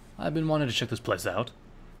 I've been wanting to check this place out.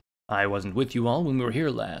 I wasn't with you all when we were here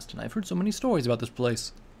last, and I've heard so many stories about this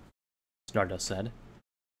place, Stardust said.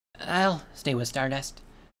 I'll stay with Stardust.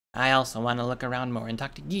 I also want to look around more and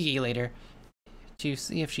talk to Gigi later, to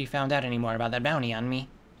see if she found out any more about that bounty on me,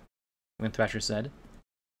 Wind Thrasher said.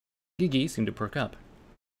 Gigi seemed to perk up.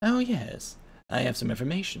 Oh yes, I have some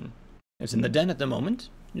information. It's in the den at the moment.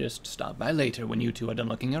 Just stop by later when you two are done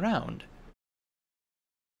looking around.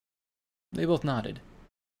 They both nodded.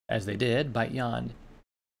 As they did, Bite yawned.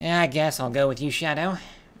 I guess I'll go with you, Shadow.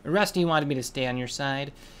 Rusty wanted me to stay on your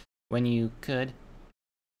side when you could.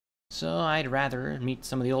 So I'd rather meet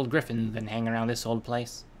some of the old Griffins than hang around this old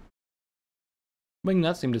place.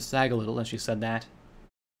 Wingnut seemed to sag a little as she said that.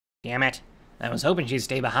 Damn it, I was hoping she'd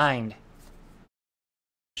stay behind.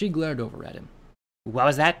 She glared over at him. What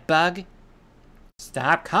was that, Bug?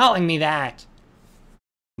 Stop calling me that!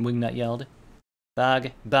 Wingnut yelled.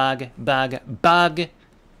 Bug, bug, bug, bug!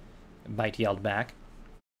 Bite yelled back.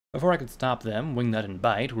 Before I could stop them, Wingnut and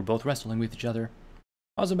Bite were both wrestling with each other.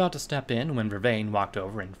 I was about to step in when Vervain walked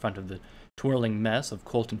over in front of the twirling mess of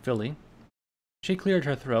Colt and Filly. She cleared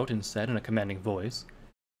her throat and said in a commanding voice,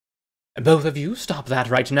 Both of you, stop that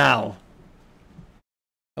right now!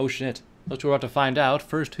 Oh shit, those two are about to find out,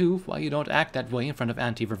 first Hoof, why you don't act that way in front of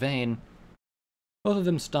Auntie Vervain. Both of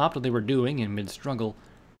them stopped what they were doing in mid-struggle,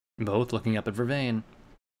 both looking up at Vervain.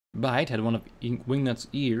 Bite had one of Wingnut's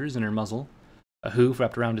ears in her muzzle, a hoof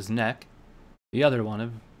wrapped around his neck, the other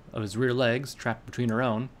one of his rear legs trapped between her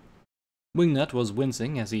own. Wingnut was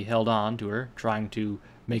wincing as he held on to her, trying to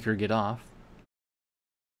make her get off.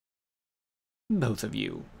 Both of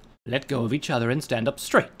you, let go of each other and stand up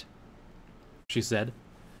straight, she said,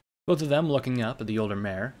 both of them looking up at the older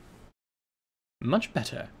mare. Much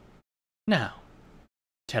better. Now,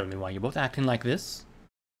 tell me why you're both acting like this.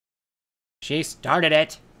 She started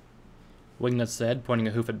it, Wingnut said, pointing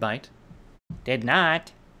a hoof at Bite. Did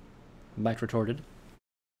not, Bite retorted.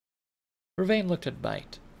 Vervain looked at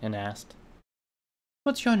Bite and asked,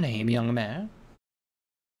 What's your name, young mare?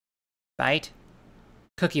 Bite.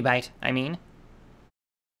 Cookie Bite, I mean.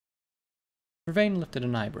 Vervain lifted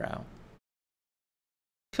an eyebrow.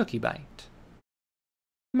 Cookie Bite.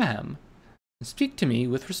 Ma'am, speak to me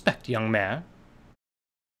with respect, young mare.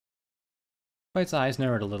 Bite's eyes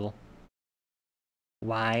narrowed a little.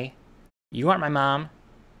 Why? You aren't my mom.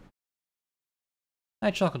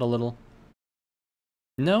 I chuckled a little.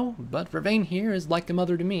 No, but Vervain here is like a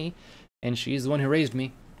mother to me, and she's the one who raised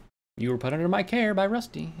me. You were put under my care by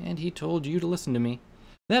Rusty, and he told you to listen to me.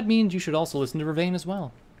 That means you should also listen to Vervain as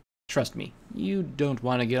well. Trust me, you don't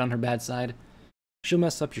want to get on her bad side. She'll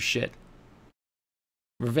mess up your shit.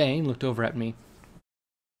 Vervain looked over at me.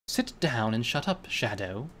 Sit down and shut up,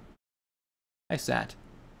 Shadow. I sat.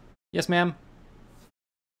 Yes, ma'am.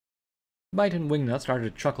 Bite and Wingnut started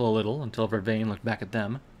to chuckle a little until Vervain looked back at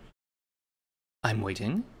them. I'm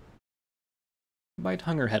waiting. Bite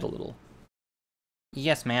hung her head a little.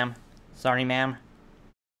 Yes, ma'am. Sorry, ma'am.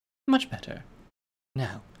 Much better.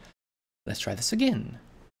 Now, let's try this again.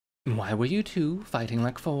 Why were you two fighting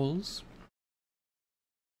like foals?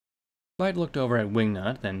 Bite looked over at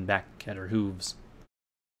Wingnut, then back at her hooves.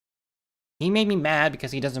 He made me mad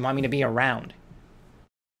because he doesn't want me to be around.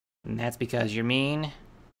 And that's because you're mean,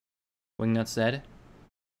 Wingnut said.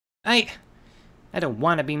 I don't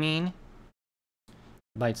want to be mean,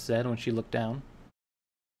 Bite said when she looked down.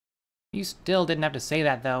 You still didn't have to say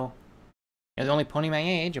that, though. You're the only pony my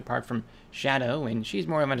age, apart from Shadow, and she's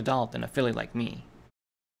more of an adult than a filly like me.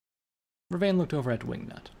 Vervain looked over at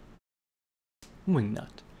Wingnut.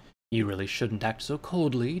 Wingnut, you really shouldn't act so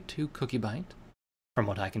coldly to Cookie Bite. From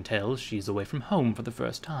what I can tell, she's away from home for the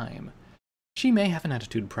first time. She may have an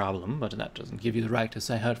attitude problem, but that doesn't give you the right to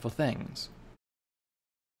say hurtful things.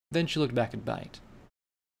 Then she looked back at Bite.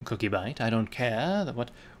 Cookie Bite, I don't care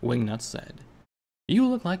what Wingnut said. You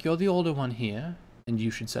look like you're the older one here, and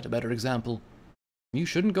you should set a better example. You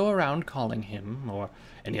shouldn't go around calling him, or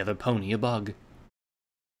any other pony, a bug.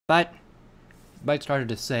 But, Bite started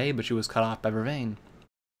to say, but she was cut off by Vervain.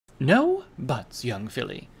 No buts, young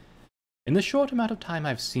filly. In the short amount of time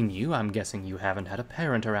I've seen you, I'm guessing you haven't had a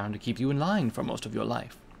parent around to keep you in line for most of your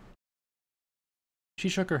life. She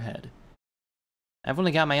shook her head. I've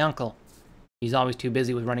only got my uncle. He's always too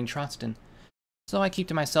busy with running Trotzdon, so I keep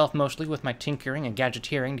to myself mostly with my tinkering and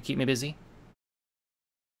gadgeteering to keep me busy.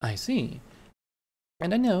 I see.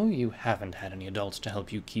 And I know you haven't had any adults to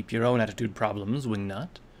help you keep your own attitude problems,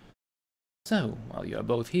 Wingnut. So, while you're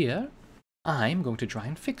both here, I'm going to try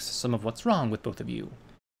and fix some of what's wrong with both of you.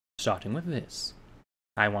 Starting with this.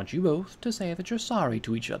 I want you both to say that you're sorry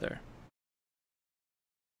to each other.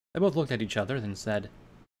 They both looked at each other, then said,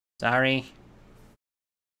 Sorry.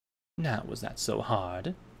 Now, was that so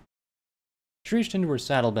hard? She reached into her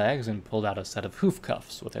saddlebags and pulled out a set of hoof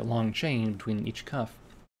cuffs with a long chain between each cuff.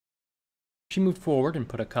 She moved forward and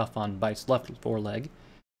put a cuff on Bite's left foreleg,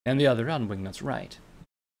 and the other on Wingnut's right.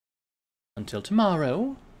 Until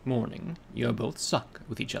tomorrow morning, you'll both suck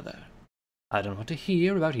with each other. I don't want to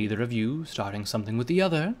hear about either of you starting something with the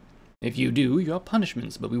other. If you do, your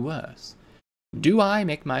punishments will be worse. Do I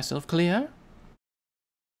make myself clear?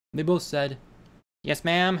 They both said, Yes,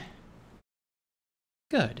 ma'am.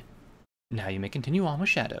 Good. Now you may continue on with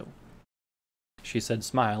Shadow, she said,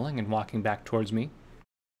 smiling and walking back towards me.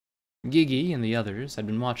 Gigi and the others had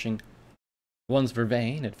been watching. Once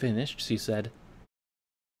Vervain had finished, she said,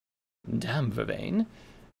 Damn, Vervain,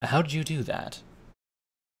 how did you do that?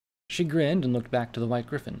 She grinned and looked back to the White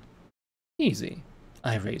Griffin. Easy.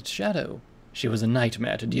 I raised Shadow. She was a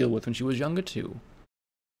nightmare to deal with when she was younger, too.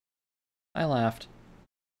 I laughed.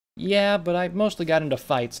 Yeah, but I mostly got into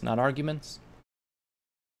fights, not arguments.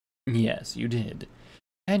 Yes, you did.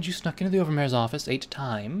 And you snuck into the Overmare's office 8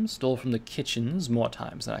 times, stole from the kitchens more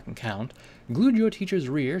times than I can count, glued your teacher's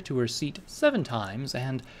rear to her seat 7 times,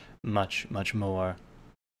 and much, much more,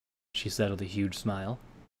 she said with a huge smile.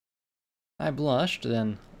 I blushed,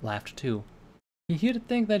 then laughed too. You'd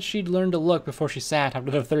think that she'd learn to look before she sat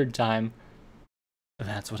after the 3rd time.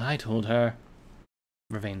 That's what I told her,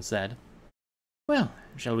 Vervain said. Well,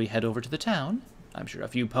 shall we head over to the town? I'm sure a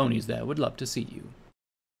few ponies there would love to see you.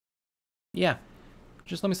 Yeah,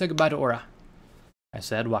 just let me say goodbye to Aura, I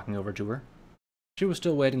said, walking over to her. She was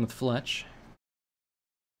still waiting with Fletch.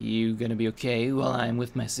 You gonna be okay while I'm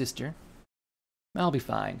with my sister? I'll be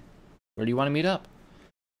fine. Where do you want to meet up?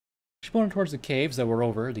 She pointed towards the caves that were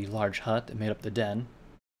over the large hut that made up the den.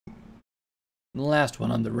 The last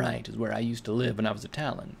one on the right is where I used to live when I was a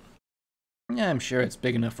Talon. I'm sure it's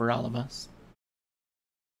big enough for all of us.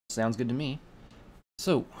 Sounds good to me.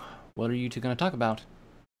 So, what are you two going to talk about?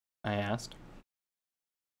 I asked.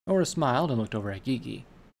 Aura smiled and looked over at Gigi.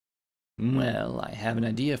 Well, I have an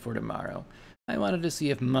idea for tomorrow. I wanted to see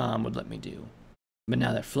if Mom would let me do. But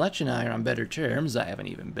now that Fletch and I are on better terms, I have an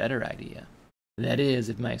even better idea. That is,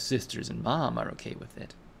 if my sisters and Mom are okay with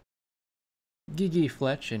it. Gigi,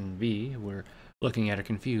 Fletch, and V were looking at her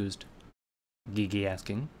confused. Gigi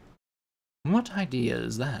asking, What idea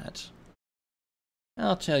is that?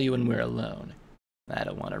 I'll tell you when we're alone. I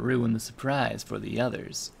don't want to ruin the surprise for the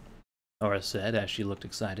others, Aura said as she looked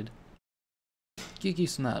excited. Gigi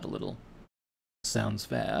smiled a little. Sounds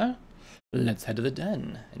fair. Let's head to the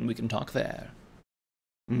den, and we can talk there.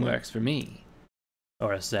 Works for me,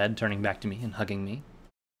 Aura said, turning back to me and hugging me.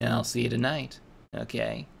 I'll see you tonight,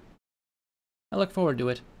 okay? I look forward to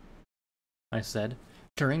it, I said,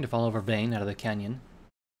 turning to follow Vervain out of the canyon.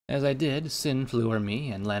 As I did, Sin flew over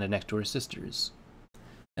me and landed next to her sisters.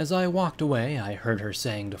 As I walked away, I heard her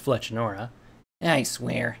saying to Fletch and Nora, I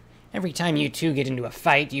swear, every time you two get into a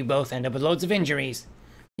fight, you both end up with loads of injuries.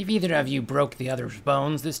 If either of you broke the other's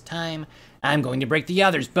bones this time, I'm going to break the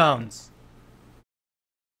other's bones.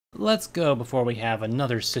 Let's go before we have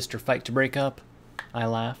another sister fight to break up, I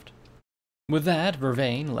laughed. With that,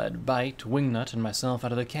 Vervain led Bite, Wingnut, and myself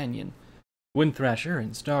out of the canyon. Windthrasher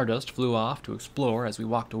and Stardust flew off to explore as we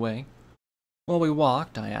walked away. While we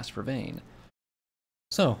walked, I asked Vervain,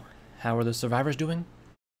 "So, how are the survivors doing?"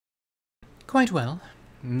 "Quite well.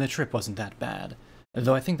 The trip wasn't that bad,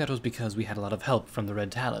 though I think that was because we had a lot of help from the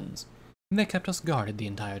Red Talons. They kept us guarded the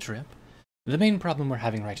entire trip. The main problem we're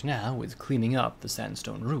having right now is cleaning up the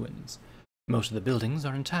sandstone ruins. Most of the buildings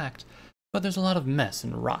are intact, but there's a lot of mess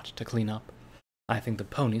and rot to clean up. I think the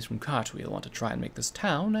ponies from Cartwheel want to try and make this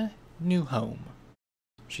town a new home,"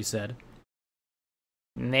 she said.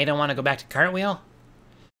 They don't want to go back to Cartwheel?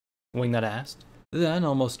 Wingnut asked, then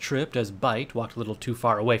almost tripped as Bite walked a little too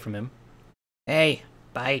far away from him. Hey,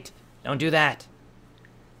 Bite, don't do that.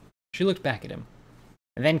 She looked back at him.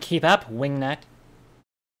 Then keep up, Wingnut.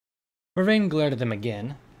 Vervain glared at them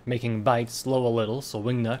again, making Bite slow a little so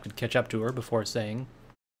Wingnut could catch up to her before saying,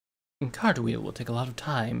 "Cartwheel will take a lot of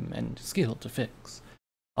time and skill to fix.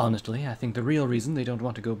 Honestly, I think the real reason they don't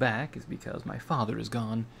want to go back is because my father is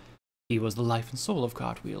gone. He was the life and soul of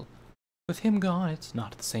Cartwheel. With him gone, it's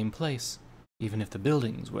not the same place, even if the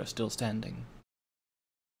buildings were still standing."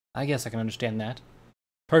 I guess I can understand that.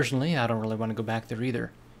 Personally, I don't really want to go back there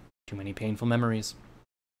either. Too many painful memories,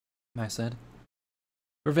 I said.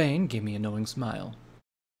 Vervain gave me a knowing smile.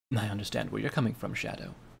 "I understand where you're coming from,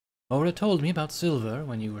 Shadow. Aura told me about Silver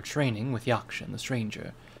when you were training with Yakshan the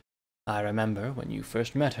Stranger. I remember when you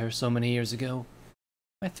first met her so many years ago.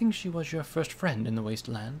 I think she was your first friend in the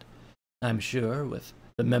Wasteland. I'm sure with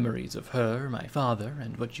the memories of her, my father,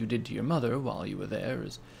 and what you did to your mother while you were there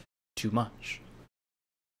is too much."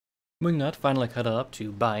 Wingnut finally caught up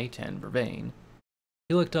to Bite and Vervain.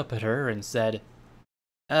 He looked up at her and said,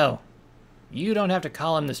 "Oh, you don't have to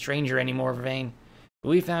call him the Stranger anymore, Vervain.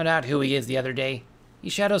 We found out who he is the other day.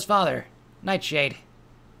 He's Shadow's father, Nightshade."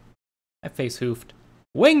 I face-hoofed,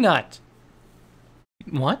 "Wingnut!"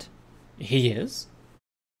 "What? He is?"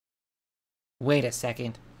 Wait a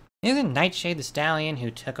second. Isn't Nightshade the stallion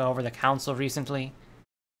who took over the council recently?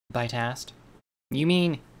 Bite asked. You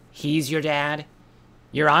mean he's your dad?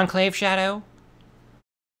 Your Enclave, Shadow?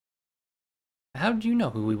 "How did you know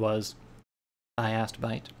who he was?" I asked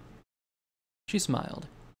Bite. She smiled.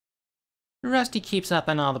 Rusty keeps up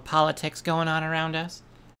on all the politics going on around us.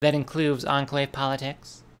 That includes Enclave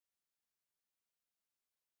politics.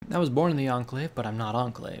 "I was born in the Enclave, but I'm not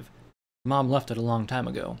Enclave. Mom left it a long time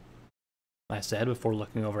ago," I said before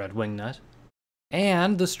looking over at Wingnut.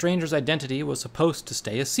 "And the stranger's identity was supposed to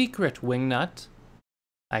stay a secret, Wingnut."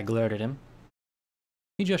 I glared at him.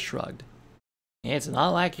 He just shrugged. It's not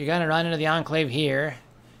like you're gonna run into the Enclave here.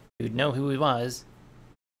 You'd know who he was.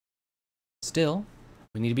 Still,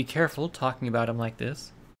 we need to be careful talking about him like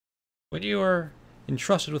this. When you are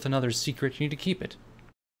entrusted with another's secret, you need to keep it.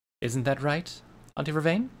 Isn't that right, Auntie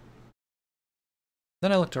Vervain?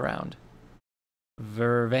 Then I looked around.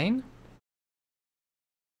 Vervain?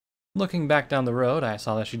 Looking back down the road, I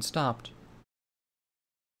saw that she'd stopped.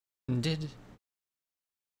 "Did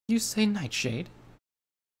you say Nightshade?"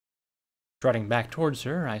 Trotting back towards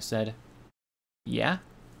her, I said, "Yeah?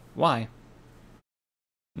 Why?"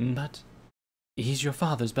 "But he's your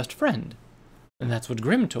father's best friend. That's what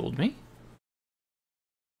Grimm told me."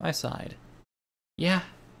 I sighed. Yeah,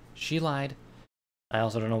 she lied. I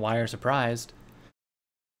also don't know why you're surprised.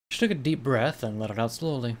 She took a deep breath and let it out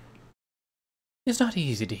slowly. "It's not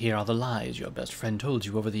easy to hear all the lies your best friend told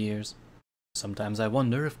you over the years. Sometimes I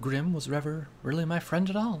wonder if Grimm was ever really my friend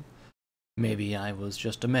at all. Maybe I was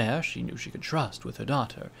just a mare she knew she could trust with her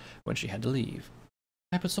daughter when she had to leave.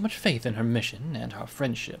 I put so much faith in her mission and our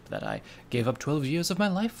friendship that I gave up 12 years of my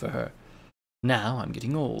life for her. Now I'm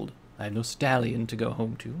getting old. I have no stallion to go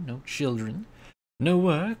home to, no children, no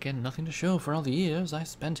work, and nothing to show for all the years I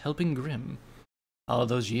spent helping Grimm. All of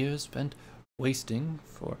those years spent wasting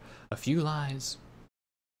for a few lies."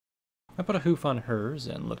 I put a hoof on hers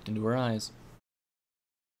and looked into her eyes.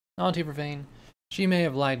 "Auntie Vervain, she may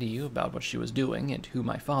have lied to you about what she was doing and who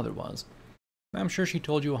my father was. I'm sure she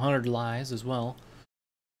told you 100 lies as well,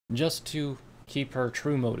 just to keep her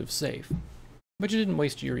true motive safe. But you didn't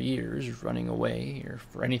waste your years running away or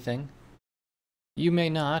for anything. You may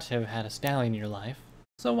not have had a stallion in your life.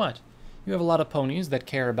 So what? You have a lot of ponies that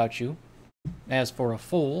care about you. As for a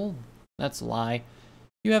foal, that's a lie.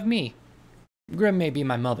 You have me. Grimm may be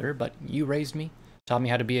my mother, but you raised me. taught me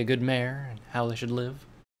how to be a good mare and how they should live.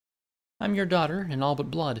 I'm your daughter in all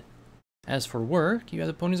but blood. As for work, you have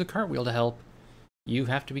the ponies a cartwheel to help. You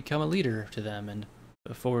have to become a leader to them, and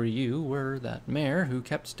before you were that mare who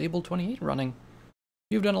kept Stable 28 running.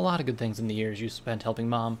 You've done a lot of good things in the years you spent helping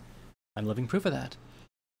Mom. I'm living proof of that.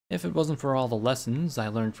 If it wasn't for all the lessons I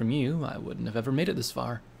learned from you, I wouldn't have ever made it this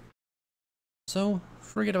far. So,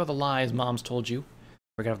 forget about the lies Mom's told you.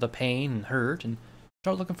 Forget about the pain and hurt, and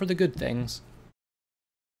start looking for the good things.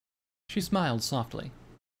 She smiled softly.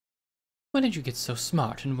 When did you get so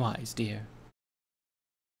smart and wise, dear?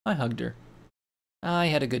 I hugged her. I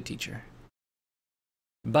had a good teacher.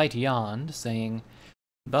 Bite yawned, saying,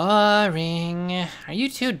 Boring. Are you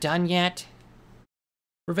two done yet?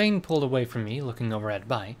 Vervain pulled away from me, looking over at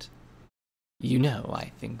Bite. You know,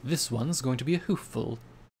 I think this one's going to be a hoofful.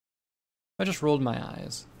 I just rolled my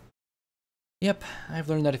eyes. Yep, I've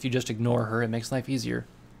learned that if you just ignore her, it makes life easier.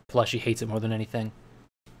 Plus, she hates it more than anything.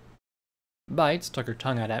 Bite stuck her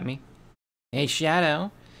tongue out at me. Hey,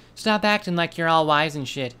 Shadow. Stop acting like you're all wise and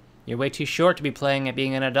shit. You're way too short to be playing at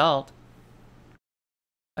being an adult.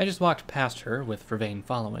 I just walked past her, with Vervain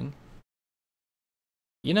following.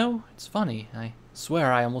 You know, it's funny. I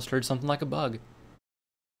swear I almost heard something like a bug.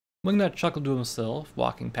 Wingnut chuckled to himself,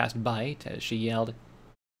 walking past Bite, as she yelled,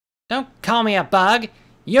 Don't call me a bug!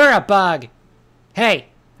 You're a bug! Hey,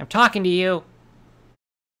 I'm talking to you!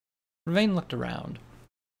 Vervain looked around.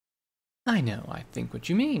 I know, I think what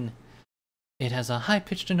you mean. It has a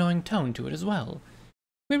high-pitched, annoying tone to it as well.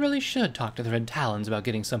 We really should talk to the Red Talons about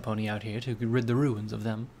getting some pony out here to rid the ruins of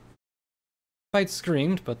them. Bite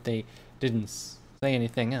screamed, but they didn't say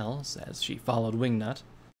anything else as she followed Wingnut.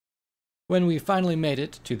 When we finally made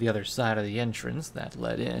it to the other side of the entrance that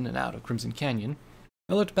led in and out of Crimson Canyon,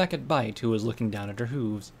 I looked back at Bite, who was looking down at her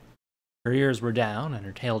hooves. Her ears were down and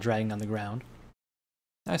her tail dragging on the ground.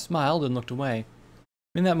 I smiled and looked away.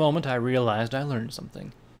 In that moment, I realized I learned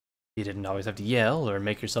something. You didn't always have to yell or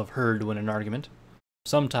make yourself heard to win an argument.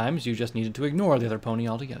 Sometimes you just needed to ignore the other pony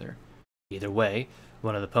altogether. Either way,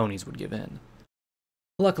 one of the ponies would give in.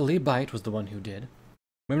 Luckily, Bite was the one who did.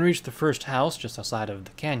 When we reached the first house just outside of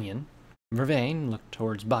the canyon, Vervain looked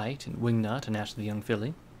towards Bite and Wingnut and asked the young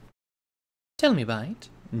filly, Tell me, Bite,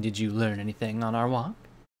 did you learn anything on our walk?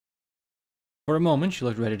 For a moment, she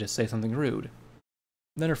looked ready to say something rude.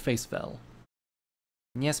 Then her face fell.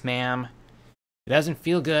 Yes, ma'am. It doesn't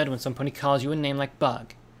feel good when some pony calls you a name like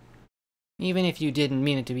Bug. Even if you didn't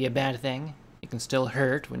mean it to be a bad thing, it can still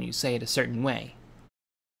hurt when you say it a certain way.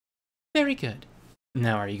 Very good.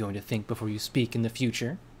 Now are you going to think before you speak in the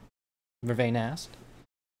future? Vervain asked.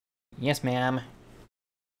 Yes, ma'am.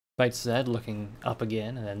 Bite said, looking up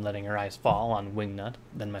again and then letting her eyes fall on Wingnut,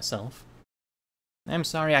 then myself. I'm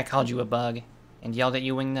sorry I called you a bug and yelled at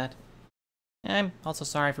you, Wingnut. I'm also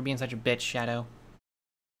sorry for being such a bitch, Shadow.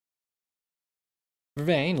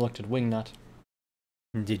 Vervain looked at Wingnut.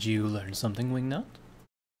 Did you learn something, Wingnut?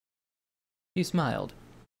 He smiled.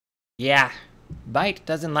 Yeah, Bite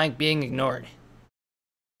doesn't like being ignored.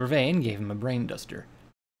 Vervain gave him a brain duster.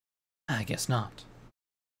 I guess not.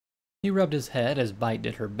 He rubbed his head as Bite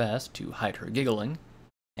did her best to hide her giggling.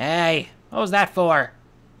 Hey, what was that for?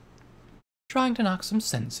 Trying to knock some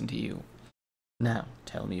sense into you. Now,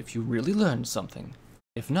 tell me if you really learned something.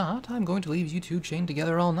 If not, I'm going to leave you two chained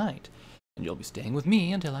together all night, and you'll be staying with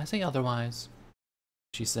me until I say otherwise,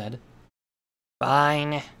 she said.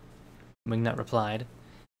 Fine, Wingnut replied.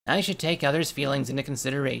 I should take others' feelings into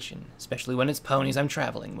consideration, especially when it's ponies I'm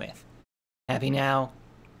traveling with. Happy now?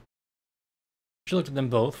 She looked at them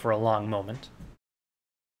both for a long moment.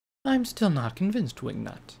 I'm still not convinced,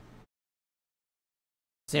 Wingnut.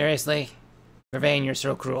 Seriously? Vervain, you're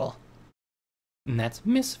so cruel. And that's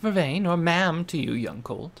Miss Vervain, or ma'am to you, young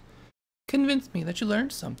colt. Convince me that you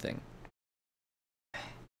learned something.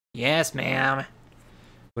 Yes, ma'am,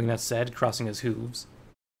 Wingnut said, crossing his hooves.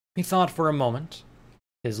 He thought for a moment.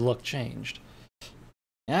 His look changed.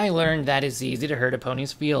 I learned that it's easy to hurt a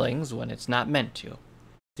pony's feelings when it's not meant to.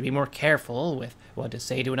 To be more careful with what to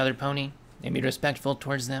say to another pony, and be respectful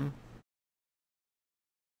towards them.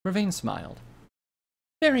 Vervain smiled.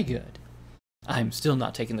 Very good. I'm still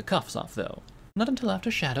not taking the cuffs off, though. Not until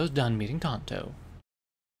after Shadow's done meeting Tonto.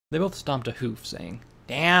 They both stomped a hoof, saying,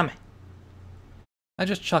 Damn! I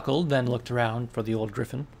just chuckled, then looked around for the old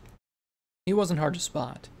griffin. He wasn't hard to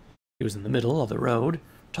spot. He was in the middle of the road,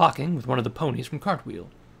 talking with one of the ponies from Cartwheel.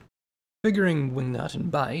 Figuring Wingnut and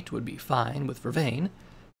Bite would be fine with Vervain,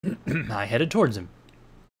 I headed towards him.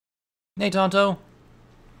 Hey, Tonto.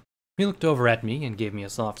 He looked over at me and gave me a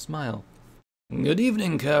soft smile. Good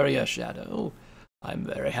evening, Courier Shadow. I'm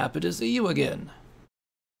very happy to see you again.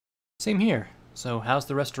 Same here, So how's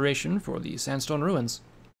the restoration for the sandstone ruins?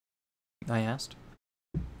 I asked.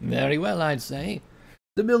 Very well, I'd say.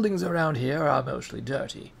 The buildings around here are mostly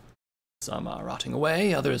dirty. Some are rotting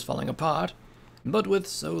away, others falling apart. But with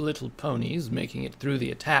so little ponies making it through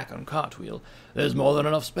the attack on Cartwheel, there's more than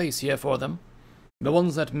enough space here for them. The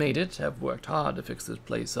ones that made it have worked hard to fix this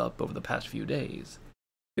place up over the past few days.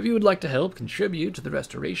 If you would like to help contribute to the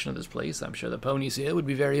restoration of this place, I'm sure the ponies here would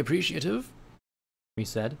be very appreciative, he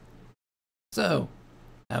said. So,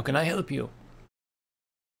 how can I help you?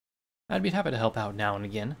 I'd be happy to help out now and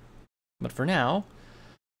again, but for now,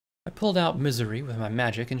 I pulled out Misery with my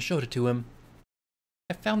magic and showed it to him.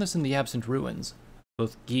 I found this in the Absent Ruins.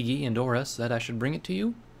 Both Gigi and Aura said I should bring it to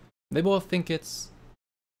you. They both think it's...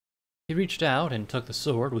 He reached out and took the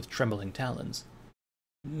sword with trembling talons.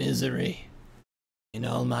 Misery. In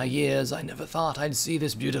all my years, I never thought I'd see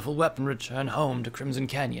this beautiful weapon return home to Crimson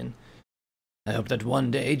Canyon. I hoped that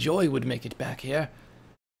one day Joy would make it back here,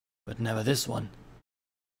 but never this one.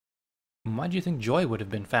 Why do you think Joy would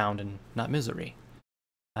have been found and not Misery?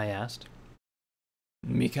 I asked.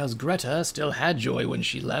 Because Greta still had Joy when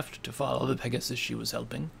she left to follow the Pegasus she was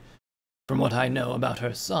helping. From what I know about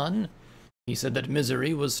her son, he said that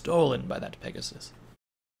Misery was stolen by that Pegasus.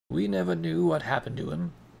 We never knew what happened to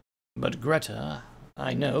him, but Greta,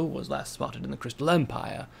 I know, was last spotted in the Crystal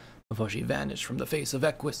Empire before she vanished from the face of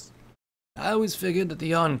Equus. I always figured that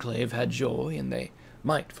the Enclave had Joy, and they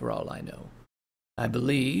might, for all I know. I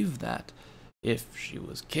believe that if she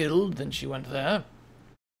was killed, then she went there.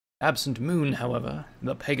 Absent Moon, however,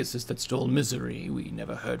 the Pegasus that stole Misery, we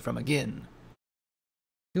never heard from again.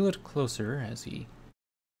 He looked closer as he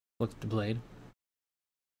looked at the blade.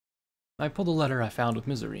 I pulled the letter I found with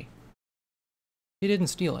Misery. He didn't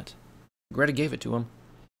steal it. Greta gave it to him.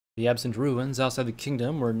 The Absent Ruins outside the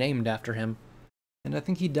kingdom were named after him, and I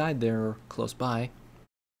think he died there or close by.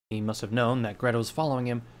 He must have known that Greta was following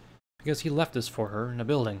him, because he left this for her in a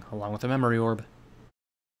building along with a memory orb.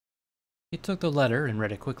 He took the letter and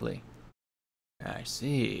read it quickly. I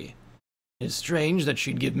see. It's strange that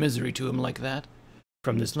she'd give Misery to him like that.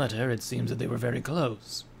 From this letter, it seems that they were very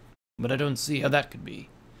close. But I don't see how that could be.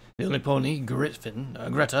 The only pony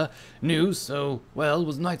Greta knew so well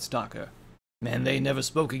was Nightstalker, and they never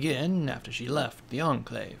spoke again after she left the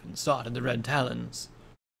Enclave and started the Red Talons.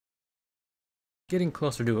 Getting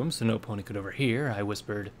closer to him so no pony could overhear, I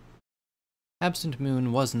whispered, Absent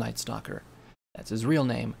Moon was Nightstalker. That's his real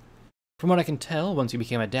name. From what I can tell, once he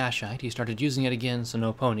became a Dashite, he started using it again so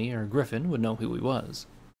no pony or griffin would know who he was.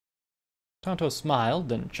 Tonto smiled,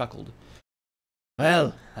 then chuckled.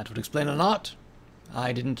 Well, that would explain a lot.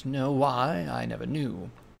 I didn't know why, I never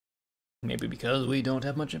knew. Maybe because we don't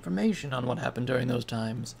have much information on what happened during those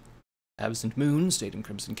times. Absent Moon stayed in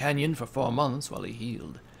Crimson Canyon for 4 months while he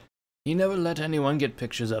healed. He never let anyone get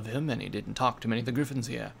pictures of him, and he didn't talk to many of the griffins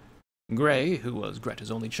here. Gray, who was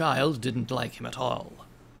Greta's only child, didn't like him at all.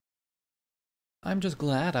 I'm just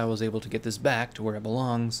glad I was able to get this back to where it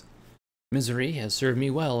belongs. Misery has served me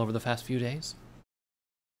well over the past few days.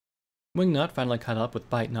 Wingnut finally caught up with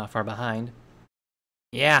Bite not far behind.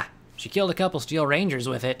 Yeah, she killed a couple Steel Rangers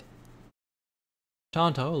with it.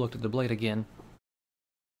 Tonto looked at the blade again.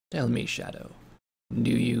 Tell me, Shadow,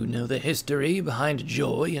 do you know the history behind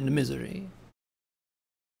Joy and Misery?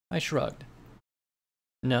 I shrugged.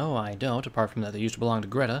 No, I don't, apart from that they used to belong to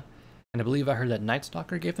Greta, and I believe I heard that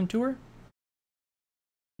Nightstalker gave them to her?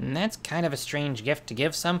 And that's kind of a strange gift to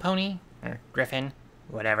give some pony, or griffin,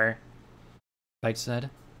 whatever, Bite said.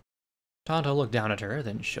 Tonto looked down at her,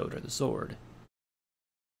 then showed her the sword.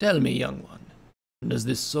 Tell me, young one, does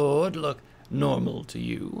this sword look normal to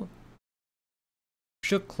you?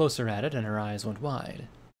 She looked closer at it, and her eyes went wide.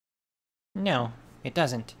 No, it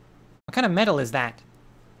doesn't. What kind of metal is that?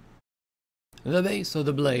 The base of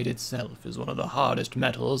the blade itself is one of the hardest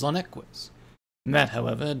metals on Equus. That,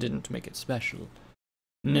 however, didn't make it special.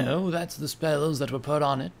 No, that's the spells that were put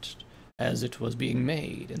on it as it was being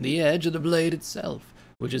made, and the edge of the blade itself,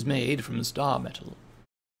 which is made from star metal.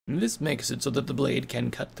 This makes it so that the blade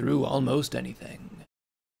can cut through almost anything,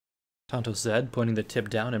 Tonto said, pointing the tip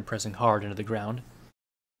down and pressing hard into the ground.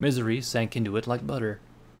 Misery sank into it like butter.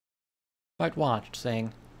 Bite watched,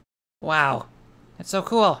 saying, Wow, that's so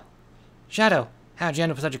cool. Shadow, how'd you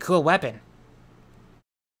end up with such a cool weapon?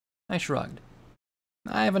 I shrugged.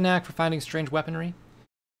 I have a knack for finding strange weaponry.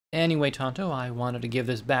 Anyway, Tonto, I wanted to give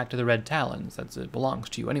this back to the Red Talons, since it belongs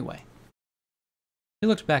to you anyway. He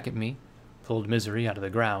looked back at me, pulled Misery out of the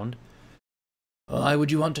ground. Why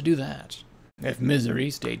would you want to do that? If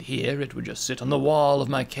Misery stayed here, it would just sit on the wall of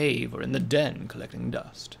my cave or in the den collecting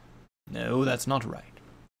dust. No, that's not right.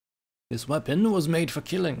 This weapon was made for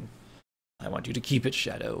killing. I want you to keep it,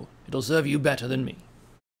 Shadow. It'll serve you better than me.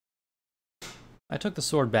 I took the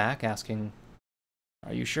sword back, asking,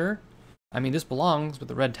 "Are you sure? I mean, this belongs with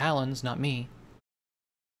the Red Talons, not me."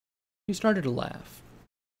 He started to laugh.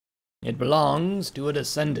 It belongs to a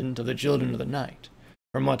descendant of the Children of the Night.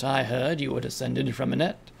 From what I heard, you were descended from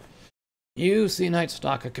Annette. You see, Night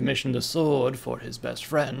Stalker commissioned the sword for his best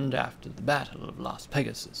friend after the Battle of Las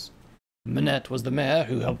Pegasus. Minette was the mare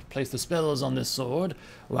who helped place the spells on this sword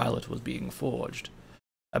while it was being forged.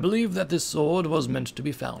 I believe that this sword was meant to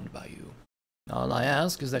be found by you. All I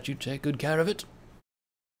ask is that you take good care of it."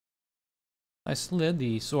 I slid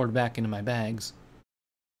the sword back into my bags.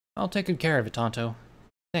 "I'll take good care of it, Tonto.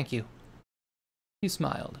 Thank you." He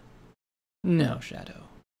smiled. "No, Shadow.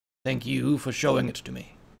 Thank you for showing it to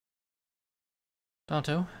me."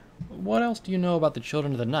 "Tonto, what else do you know about the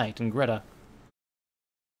Children of the Night and Greta?"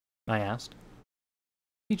 I asked.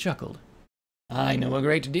 He chuckled. "I know a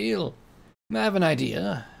great deal. I have an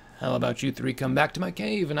idea. How about you three come back to my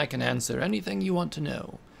cave and I can answer anything you want to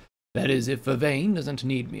know? That is, if Vervain doesn't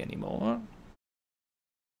need me anymore."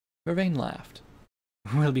 Vervain laughed.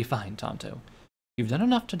 "We'll be fine, Tonto. You've done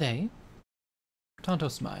enough today." Tonto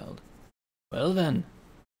smiled. "Well then,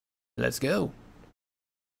 let's go."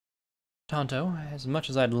 "Tonto, as much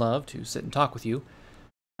as I'd love to sit and talk with you,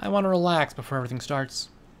 I want to relax before everything starts,"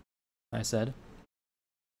 I said.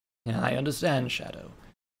 "I understand, Shadow.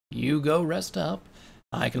 You go rest up.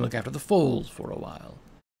 I can look after the foals for a while.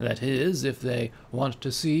 That is, if they want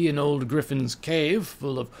to see an old griffin's cave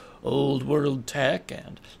full of old-world tech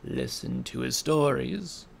and listen to his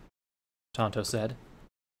stories," Tonto said.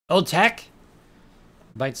 Old tech?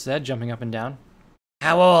 Bite said, jumping up and down.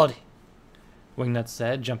 How old? Wingnut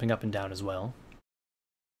said, jumping up and down as well.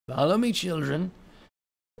 "Follow me, children.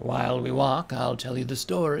 While we walk, I'll tell you the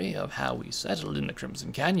story of how we settled in the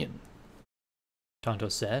Crimson Canyon," Tonto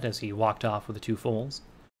said as he walked off with the two foals.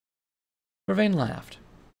 Vervain laughed.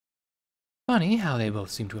 "Funny how they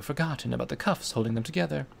both seem to have forgotten about the cuffs holding them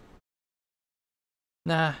together."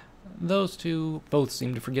 "Nah, those two both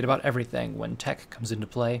seem to forget about everything when tech comes into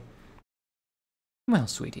play." "Well,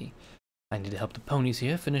 sweetie, I need to help the ponies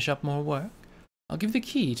here finish up more work. I'll give you the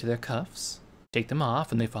key to their cuffs. Take them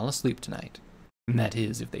off when they fall asleep tonight. That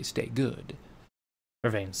is, if they stay good,"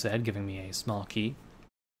 Vervain said, giving me a small key.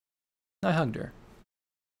 I hugged her.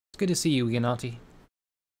 "It's good to see you again, Auntie.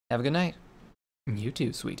 Have a good night." "You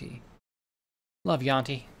too, sweetie." "Love you,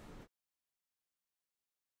 Auntie."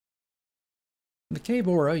 The cave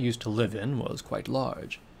Aura used to live in was quite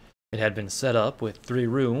large. It had been set up with 3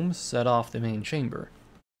 rooms set off the main chamber.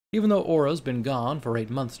 Even though Aura's been gone for 8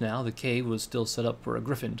 months now, the cave was still set up for a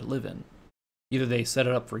griffin to live in. Either they set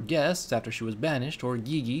it up for guests after she was banished, or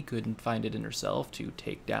Gigi couldn't find it in herself to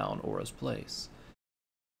take down Aura's place.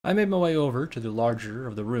 I made my way over to the larger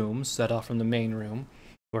of the rooms set off from the main room,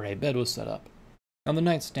 where a bed was set up. On the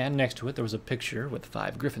nightstand next to it there was a picture with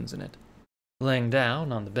 5 griffins in it. Laying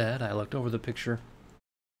down on the bed, I looked over the picture.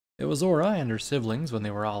 It was Aura and her siblings when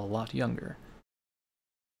they were all a lot younger.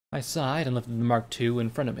 I sighed and lifted the Mark II in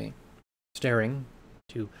front of me, staring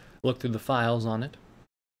to look through the files on it.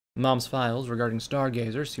 Mom's files regarding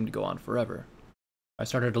Stargazer seemed to go on forever. I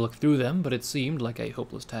started to look through them, but it seemed like a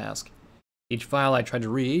hopeless task. Each file I tried to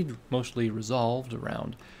read mostly resolved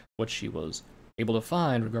around what she was able to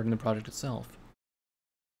find regarding the project itself.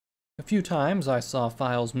 A few times I saw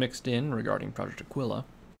files mixed in regarding Project Aquila.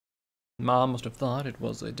 Mom must have thought it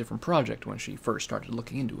was a different project when she first started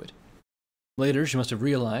looking into it. Later, she must have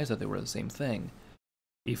realized that they were the same thing.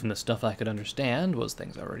 Even the stuff I could understand was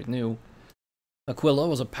things I already knew. Aquila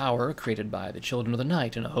was a power created by the Children of the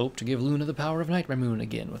Night in a hope to give Luna the power of Nightmare Moon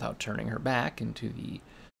again without turning her back into the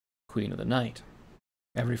Queen of the Night.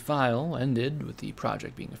 Every file ended with the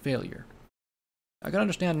project being a failure. I can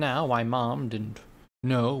understand now why Mom didn't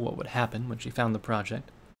know what would happen when she found the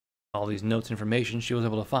project. All these notes and information she was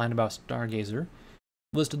able to find about Stargazer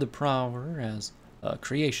listed the power as a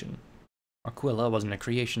creation. Aquila wasn't a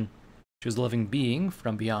creation. She was a living being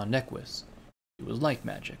from beyond Equus. She was light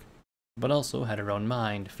magic, but also had her own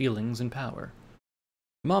mind, feelings, and power.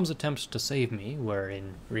 Mom's attempts to save me were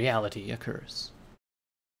in reality a curse.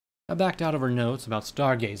 I backed out of her notes about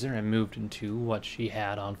Stargazer and moved into what she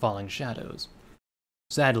had on Falling Shadows.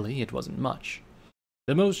 Sadly, it wasn't much.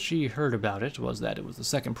 The most she heard about it was that it was the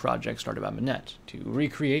second project started by Minette to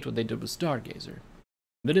recreate what they did with Stargazer.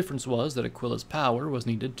 The difference was that Aquila's power was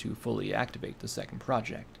needed to fully activate the second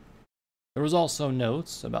project. There was also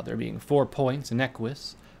notes about there being 4 points in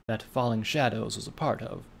Equus that Falling Shadows was a part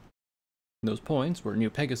of. Those points were New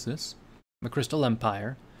Pegasus, the Crystal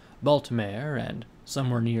Empire, Baltimore, and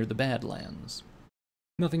somewhere near the Badlands.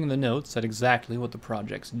 Nothing in the notes said exactly what the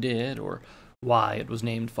projects did or why it was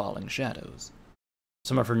named Falling Shadows.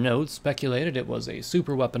 Some of her notes speculated it was a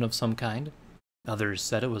super weapon of some kind. Others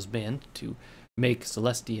said it was meant to make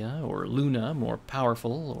Celestia or Luna more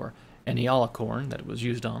powerful, or any alicorn that it was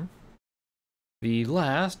used on. The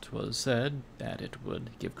last was said that it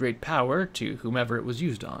would give great power to whomever it was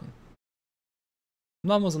used on.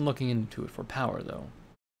 Mom wasn't looking into it for power, though.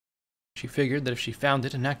 She figured that if she found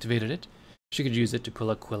it and activated it, she could use it to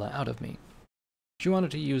pull Aquila out of me. She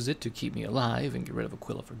wanted to use it to keep me alive and get rid of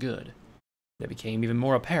Aquila for good. That became even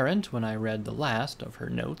more apparent when I read the last of her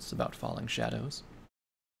notes about Falling Shadows.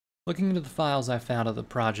 Looking into the files I found of the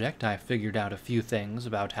project, I figured out a few things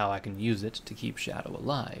about how I can use it to keep Shadow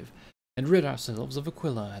alive, and rid ourselves of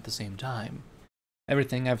Aquila at the same time.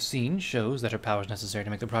 Everything I've seen shows that her power is necessary to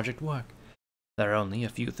make the project work. There are only a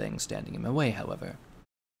few things standing in my way, however.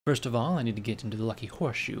 First of all, I need to get into the Lucky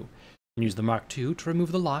Horseshoe, and use the Mark II to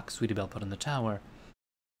remove the lock Sweetie Belle put in the tower.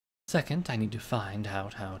 Second, I need to find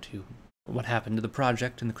out what happened to the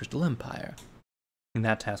project in the Crystal Empire. And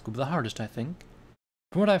that task will be the hardest, I think.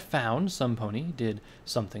 From what I've found, some pony did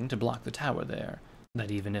something to block the tower there,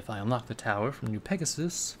 that even if I unlock the tower from New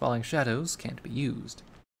Pegasus, Falling Shadows can't be used.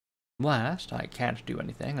 Last, I can't do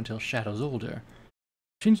anything until Shadow's older.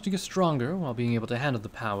 She needs to get stronger while being able to handle the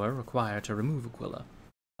power required to remove Aquila.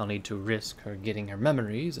 I'll need to risk her getting her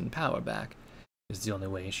memories and power back. It's the only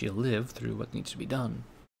way she'll live through what needs to be done.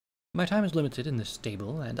 My time is limited in this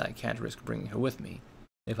stable, and I can't risk bringing her with me.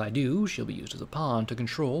 If I do, she'll be used as a pawn to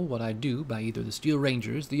control what I do by either the Steel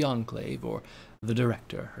Rangers, the Enclave, or the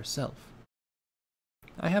Director herself.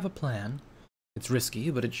 I have a plan. It's risky,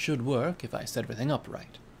 but it should work if I set everything up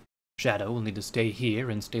right. Shadow will need to stay here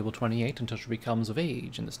in Stable 28 until she becomes of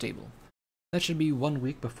age in the stable. That should be 1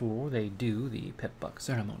 week before they do the Pip-Buck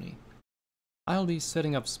ceremony. I'll be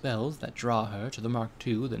setting up spells that draw her to the Mark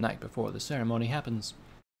II the night before the ceremony happens.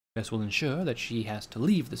 This will ensure that she has to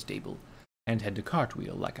leave the stable and head to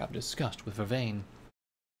Cartwheel like I've discussed with Vervain.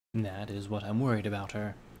 That is what I'm worried about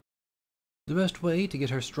her. The best way to get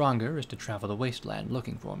her stronger is to travel the wasteland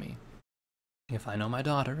looking for me. If I know my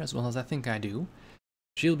daughter as well as I think I do,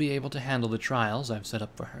 she'll be able to handle the trials I've set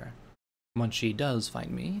up for her. Once she does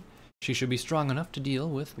find me, she should be strong enough to deal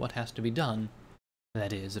with what has to be done.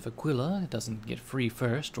 That is, if Aquila doesn't get free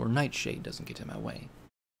first or Nightshade doesn't get in my way.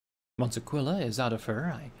 Once Aquila is out of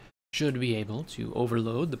her, I should be able to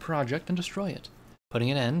overload the project and destroy it, putting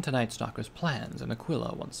an end to Night Stalker's plans and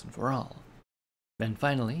Aquila once and for all. Then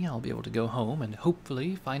finally, I'll be able to go home and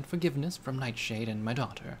hopefully find forgiveness from Nightshade and my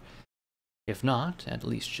daughter. If not, at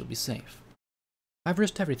least she'll be safe. I've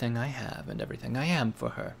risked everything I have and everything I am for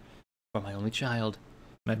her, for my only child,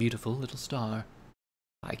 my beautiful little star.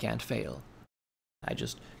 I can't fail. I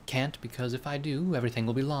just can't, because if I do, everything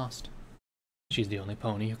will be lost. She's the only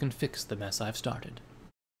pony who can fix the mess I've started.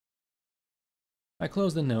 I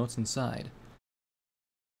closed the notes and sighed.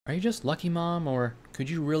 Are you just lucky, Mom, or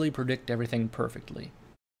could you really predict everything perfectly?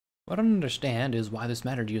 What I don't understand is why this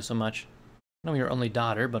mattered to you so much. I know you're your only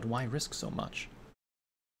daughter, but why risk so much?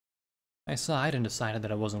 I sighed and decided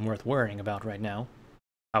that it wasn't worth worrying about right now.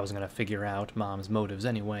 I was going to figure out Mom's motives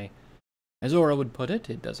anyway. As Aura would put it,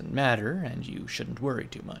 it doesn't matter, and you shouldn't worry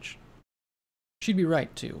too much. She'd be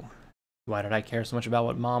right, too. Why did I care so much about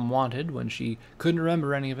what Mom wanted when she couldn't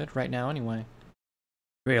remember any of it right now anyway?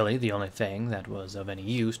 Really, the only thing that was of any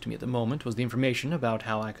use to me at the moment was the information about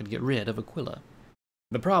how I could get rid of Aquila.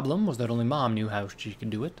 The problem was that only Mom knew how she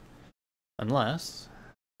could do it. Unless,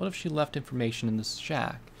 what if she left information in the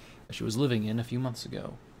shack that she was living in a few months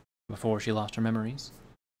ago, before she lost her memories?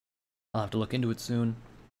 I'll have to look into it soon.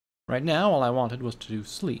 Right now, all I wanted was to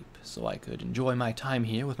sleep, so I could enjoy my time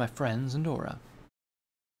here with my friends and Aura.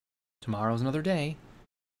 Tomorrow's another day,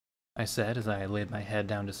 I said as I laid my head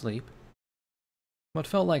down to sleep. What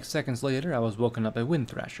felt like seconds later, I was woken up by Wind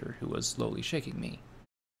Thrasher, who was slowly shaking me.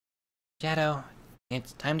 Shadow,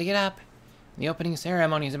 it's time to get up. The opening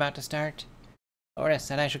ceremony is about to start. Aura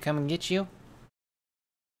said I should come and get you.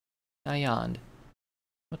 I yawned.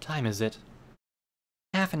 What time is it?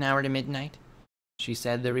 Half an hour to midnight. She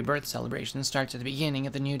said the rebirth celebration starts at the beginning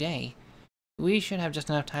of the new day. We should have just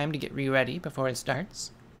enough time to get ready before it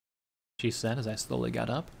starts, she said as I slowly got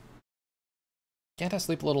up. Can't I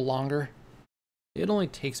sleep a little longer? It only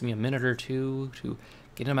takes me a minute or two to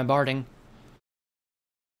get in my barding.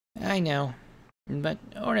 I know, but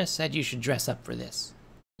Aura said you should dress up for this.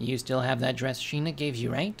 You still have that dress Sheena gave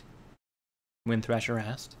you, right? Wind Thrasher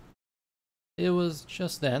asked. It was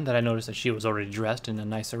just then that I noticed that she was already dressed in a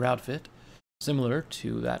nicer outfit, similar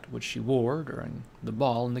to that which she wore during the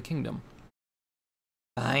ball in the kingdom.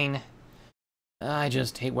 Fine. I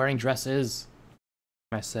just hate wearing dresses.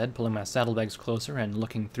 I said, pulling my saddlebags closer and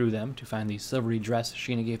looking through them to find the silvery dress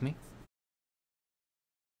Sheena gave me.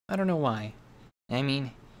 I don't know why. I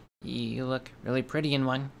mean, you look really pretty in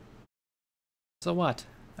one. So what?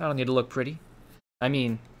 I don't need to look pretty. I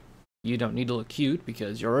mean, you don't need to look cute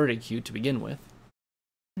because you're already cute to begin with.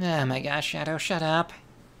 Oh my gosh, Shadow, shut up.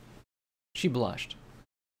 She blushed.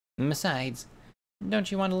 Besides,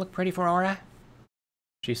 don't you want to look pretty for Aura?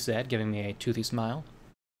 She said, giving me a toothy smile.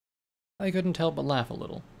 I couldn't help but laugh a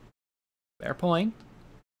little. Fair point.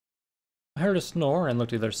 I heard a snore and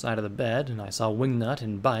looked to the other side of the bed, and I saw Wingnut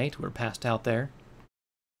and Bite were passed out there.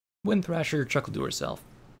 Windthrasher chuckled to herself.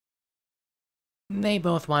 They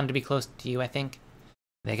both wanted to be close to you, I think.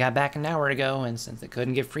 They got back an hour ago, and since they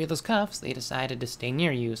couldn't get free of those cuffs, they decided to stay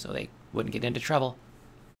near you so they wouldn't get into trouble.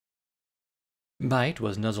 Bite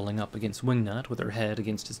was nuzzling up against Wingnut with her head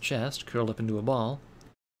against his chest, curled up into a ball.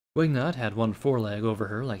 Wingnut had one foreleg over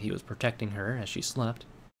her like he was protecting her as she slept.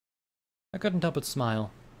 I couldn't help but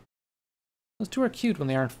smile. Those two are cute when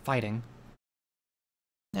they aren't fighting.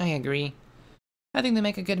 I agree. I think they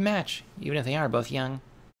make a good match, even if they are both young.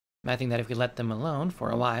 I think that if we let them alone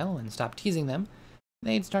for a while and stop teasing them,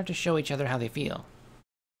 they'd start to show each other how they feel.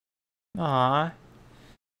 Ah,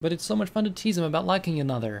 but it's so much fun to tease them about liking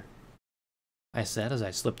another, I said as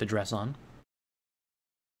I slipped the dress on.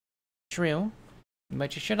 True,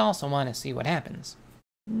 but you should also want to see what happens.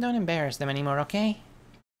 Don't embarrass them anymore, okay?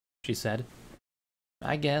 She said.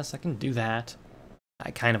 I guess I can do that. I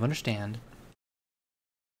kind of understand.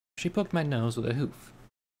 She poked my nose with a hoof.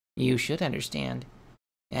 You should understand.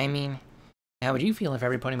 I mean, how would you feel if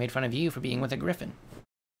everybody made fun of you for being with a griffin?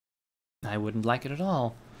 I wouldn't like it at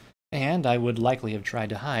all, and I would likely have tried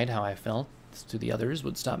to hide how I felt so the others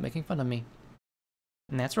would stop making fun of me.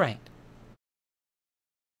 And that's right.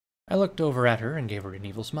 I looked over at her and gave her an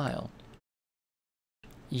evil smile.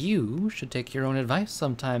 You should take your own advice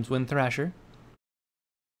sometimes, Windthrasher.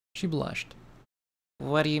 She blushed.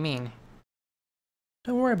 What do you mean?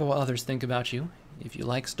 Don't worry about what others think about you. If you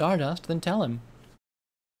like Stardust, then tell him.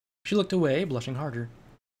 She looked away, blushing harder.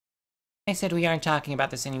 I said we aren't talking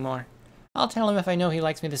about this anymore. I'll tell him if I know he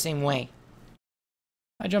likes me the same way.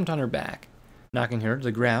 I jumped on her back, knocking her to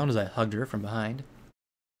the ground as I hugged her from behind.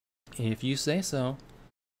 If you say so.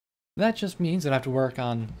 That just means that I have to work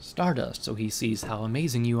on Stardust so he sees how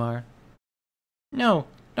amazing you are. No,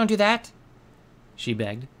 don't do that, she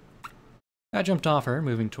begged. I jumped off her,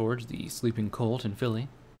 moving towards the sleeping Colt and Philly.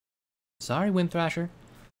 Sorry, Windthrasher,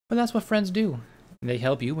 but that's what friends do. They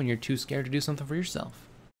help you when you're too scared to do something for yourself.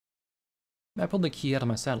 I pulled the key out of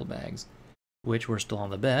my saddlebags, which were still on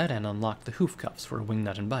the bed, and unlocked the hoof cuffs for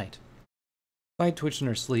Wingnut and Bite. Bite twitched in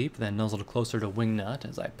her sleep, then nuzzled closer to Wingnut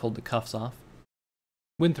as I pulled the cuffs off.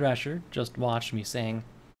 Windthrasher just watched me, saying,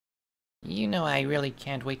 You know I really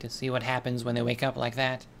can't wait to see what happens when they wake up like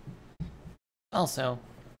that. Also,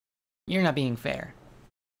 you're not being fair.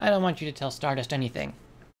 I don't want you to tell Stardust anything.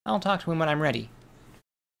 I'll talk to him when I'm ready.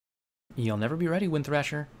 You'll never be ready,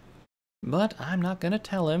 Windthrasher. But I'm not going to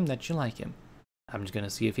tell him that you like him. I'm just going to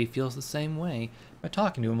see if he feels the same way by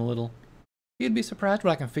talking to him a little. You'd be surprised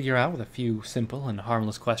what I can figure out with a few simple and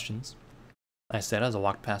harmless questions, I said as I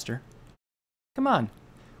walked past her. Come on,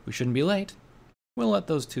 we shouldn't be late. We'll let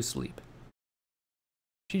those two sleep.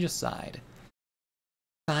 She just sighed.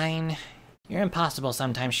 Fine. You're impossible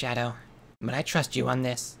sometimes, Shadow, but I trust you on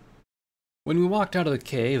this. When we walked out of the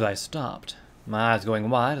cave, I stopped, my eyes going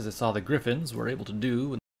wide as I saw the griffins were able to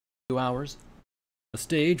do in 2 hours. A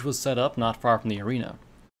stage was set up not far from the arena.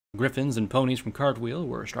 Griffins and ponies from Cartwheel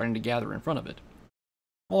were starting to gather in front of it.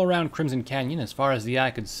 All around Crimson Canyon, as far as the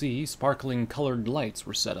eye could see, sparkling colored lights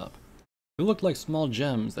were set up. They looked like small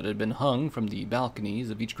gems that had been hung from the balconies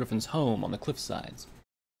of each griffin's home on the cliff sides.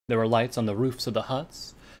 There were lights on the roofs of the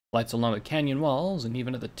huts, lights along the canyon walls, and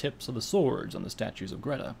even at the tips of the swords on the statues of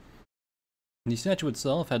Greta. The statue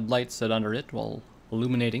itself had lights set under it while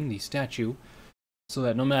illuminating the statue, so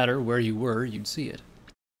that no matter where you were, you'd see it.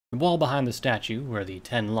 The wall behind the statue, where the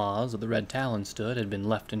 10 laws of the Red Talon stood, had been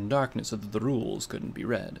left in darkness so that the rules couldn't be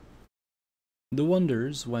read. The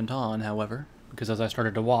wonders went on, however, because as I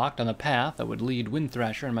started to walk down the path that would lead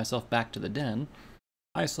Windthrasher and myself back to the den,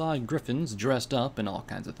 I saw griffins dressed up in all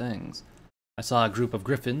kinds of things. I saw a group of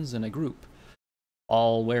griffins in a group,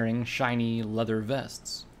 all wearing shiny leather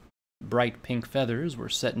vests. Bright pink feathers were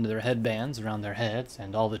set into their headbands around their heads,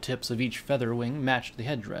 and all the tips of each feather wing matched the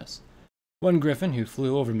headdress. One griffin who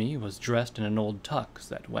flew over me was dressed in an old tux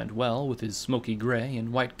that went well with his smoky gray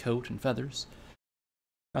and white coat and feathers.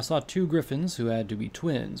 I saw 2 griffins who had to be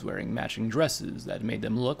twins, wearing matching dresses that made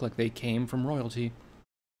them look like they came from royalty.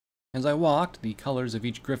 As I walked, the colors of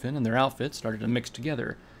each griffin and their outfits started to mix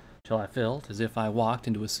together, till I felt as if I walked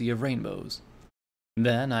into a sea of rainbows.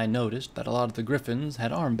 Then I noticed that a lot of the griffins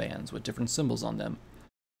had armbands with different symbols on them,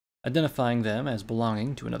 identifying them as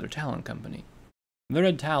belonging to another talon company. The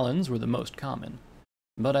red talons were the most common,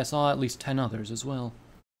 but I saw at least 10 others as well.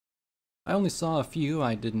 I only saw a few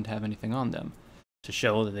I didn't have anything on them, to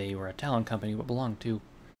show that they were a talon company what belonged to.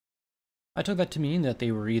 I took that to mean that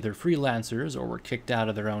they were either freelancers or were kicked out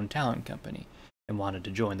of their own talon company and wanted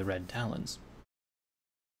to join the Red Talons.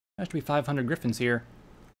 There has to be 500 griffins here,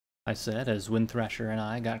 I said as Wind Thrasher and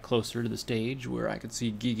I got closer to the stage where I could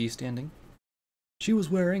see Gigi standing. She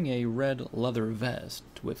was wearing a red leather vest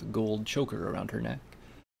with a gold choker around her neck,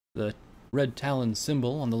 the red talon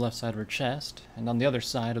symbol on the left side of her chest, and on the other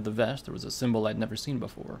side of the vest there was a symbol I'd never seen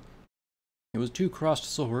before. It was 2 crossed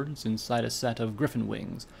swords inside a set of griffin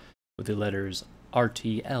wings, with the letters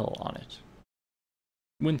RTL on it.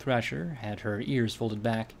 Wind Thrasher had her ears folded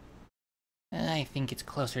back. I think it's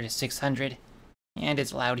closer to 600, and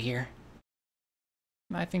it's loud here.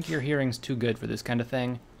 I think your hearing's too good for this kind of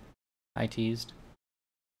thing, I teased.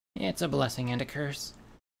 It's a blessing and a curse,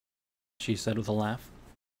 she said with a laugh.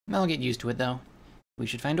 I'll get used to it, though. We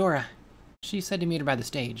should find Aura. She said to meet her by the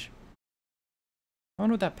stage. I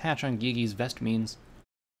wonder what that patch on Gigi's vest means,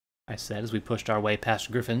 I said as we pushed our way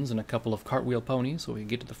past griffins and a couple of cartwheel ponies so we could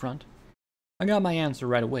get to the front. I got my answer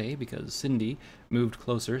right away because Cindy moved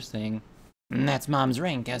closer, saying, That's Mom's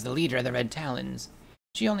rank as the leader of the Red Talons.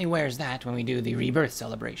 She only wears that when we do the rebirth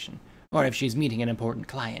celebration, or if she's meeting an important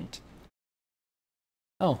client.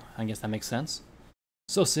 Oh, I guess that makes sense.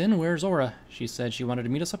 So, Sin, where's Aura? She said she wanted to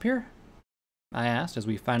meet us up here? I asked as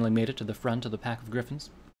we finally made it to the front of the pack of griffins.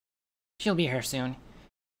 She'll be here soon.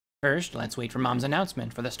 First, let's wait for Mom's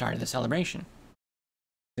announcement for the start of the celebration,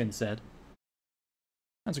 Sin said.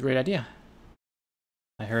 That's a great idea,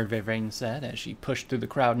 I heard Vavain said as she pushed through the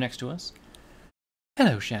crowd next to us.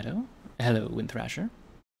 Hello, Shadow. Hello, Wind Thrasher.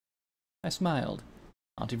 I smiled.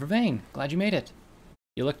 Auntie Vervain, glad you made it.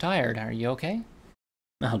 You look tired. Are you okay?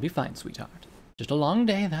 I'll be fine, sweetheart. Just a long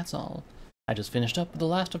day, that's all. I just finished up with the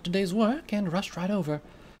last of today's work and rushed right over.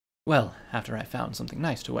 Well, after I found something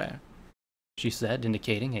nice to wear, she said,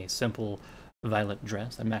 indicating a simple violet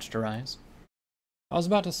dress that matched her eyes. I was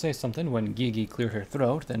about to say something when Gigi cleared her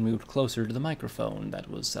throat, then moved closer to the microphone that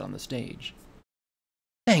was set on the stage.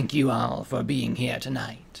 Thank you all for being here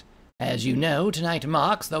tonight. As you know, tonight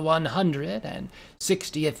marks the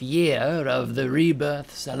 160th year of the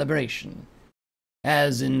Rebirth celebration.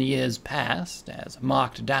 As in years past, as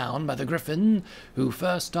marked down by the Griffin who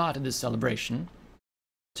first started this celebration,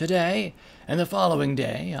 today and the following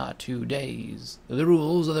day are 2 days. The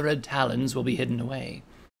rules of the Red Talons will be hidden away.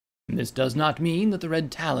 This does not mean that the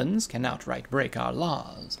Red Talons can outright break our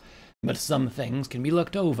laws, but some things can be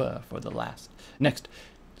looked over for the next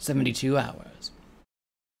 72 hours.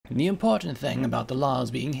 The important thing about the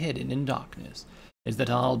laws being hidden in darkness is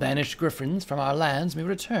that all banished griffins from our lands may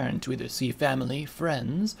return to either see family,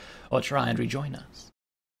 friends, or try and rejoin us.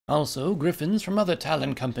 Also, griffins from other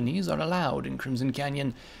Talon companies are allowed in Crimson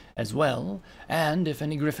Canyon as well, and if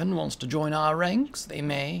any griffin wants to join our ranks, they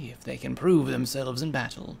may, if they can prove themselves in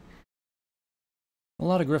battle. A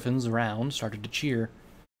lot of griffins around started to cheer.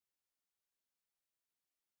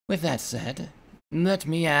 With that said, let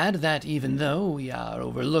me add that even though we are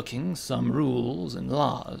overlooking some rules and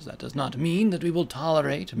laws, that does not mean that we will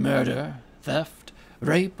tolerate murder, theft,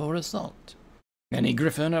 rape, or assault. Any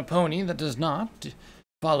griffin or pony that does not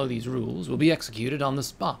follow these rules will be executed on the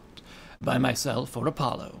spot by myself or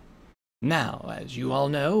Apollo. Now, as you all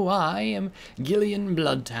know, I am Gillian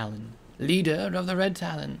Bloodtalon, leader of the Red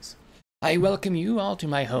Talons. I welcome you all to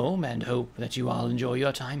my home and hope that you all enjoy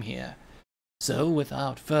your time here. So,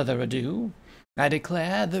 without further ado, I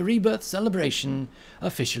declare the Rebirth celebration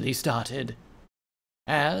officially started.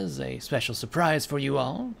 As a special surprise for you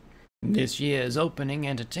all, this year's opening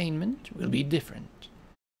entertainment will be different.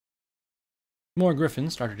 More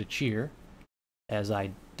griffins started to cheer. As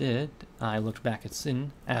I did, I looked back at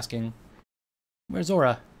Sin, asking, Where's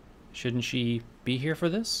Aura? Shouldn't she be here for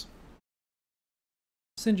this?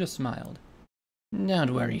 Sin just smiled.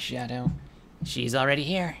 Don't worry, Shadow. She's already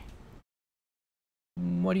here.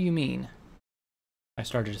 What do you mean? I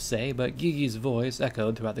started to say, but Gigi's voice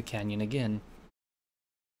echoed throughout the canyon again.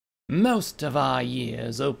 Most of our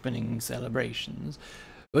year's opening celebrations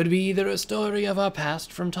would be either a story of our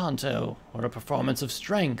past from Tonto, or a performance of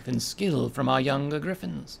strength and skill from our younger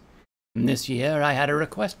griffins. This year I had a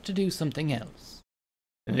request to do something else.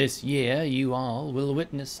 This year you all will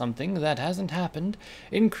witness something that hasn't happened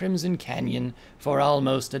in Crimson Canyon for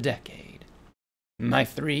almost a decade. My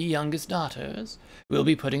 3 youngest daughters will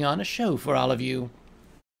be putting on a show for all of you.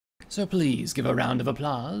 So please give a round of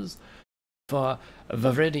applause for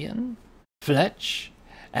Viridian, Fletch,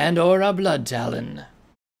 and Aura Bloodtalon,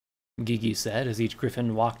 Gigi said as each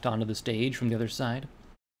griffin walked onto the stage from the other side.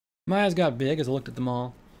 My eyes got big as I looked at them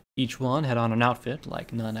all. Each one had on an outfit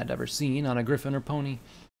like none I'd ever seen on a griffin or pony.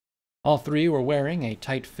 All three were wearing a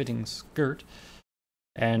tight-fitting skirt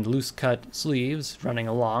and loose-cut sleeves running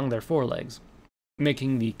along their forelegs,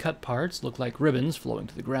 making the cut parts look like ribbons flowing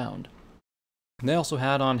to the ground. They also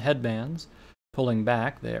had on headbands, pulling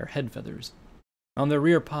back their head feathers. On their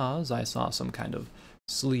rear paws, I saw some kind of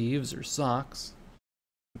sleeves or socks,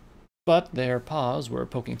 but their paws were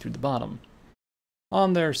poking through the bottom.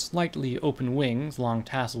 On their slightly open wings, long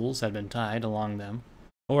tassels had been tied along them.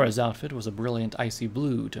 Aura's outfit was a brilliant icy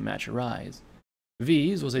blue to match her eyes.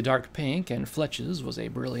 V's was a dark pink, and Fletch's was a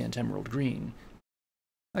brilliant emerald green.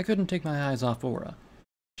 I couldn't take my eyes off Aura.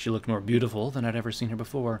 She looked more beautiful than I'd ever seen her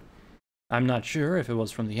before. I'm not sure if it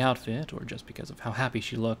was from the outfit or just because of how happy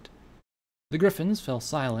she looked. The griffins fell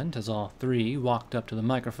silent as all three walked up to the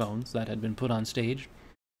microphones that had been put on stage.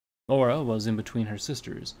 Aura was in between her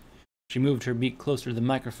sisters. She moved her beak closer to the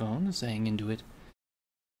microphone, saying into it,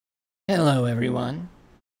 "Hello, everyone.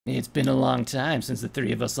 It's been a long time since the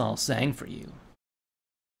three of us all sang for you."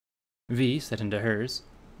 V said into hers,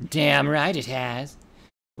 "Damn right it has.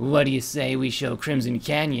 What do you say we show Crimson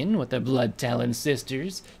Canyon what the Bloodtalon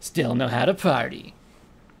sisters still know how to party?"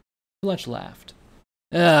 Fletch laughed.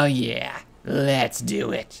 "Oh yeah, let's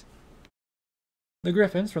do it." The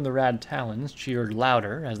griffins from the Rad Talons cheered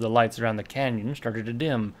louder as the lights around the canyon started to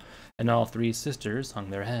dim, and all three sisters hung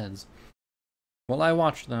their heads. While I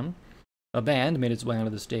watched them, a band made its way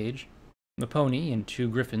onto the stage, a pony and two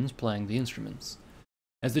griffins playing the instruments.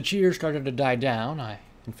 As the cheers started to die down,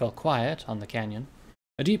 and fell quiet on the canyon,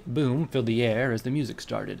 a deep boom filled the air as the music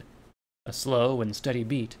started, a slow and steady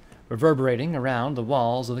beat reverberating around the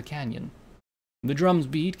walls of the canyon. The drum's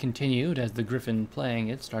beat continued as the griffin playing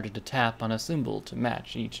it started to tap on a cymbal to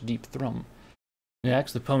match each deep thrum.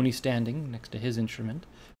 Next, the pony standing next to his instrument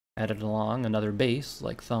added along another bass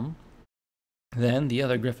like thumb. Then the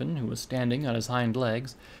other griffin, who was standing on his hind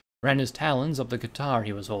legs, ran his talons up the guitar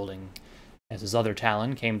he was holding, as his other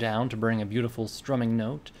talon came down to bring a beautiful strumming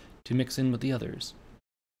note to mix in with the others.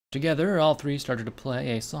 Together, all three started to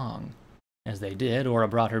play a song. As they did, Aura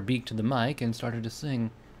brought her beak to the mic and started to sing.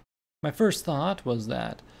 My first thought was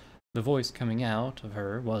that the voice coming out of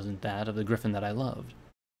her wasn't that of the griffin that I loved.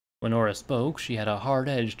 When Aura spoke, she had a hard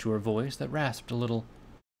edge to her voice that rasped a little.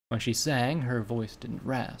 When she sang, her voice didn't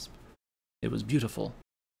rasp. It was beautiful.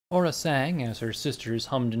 Aura sang as her sisters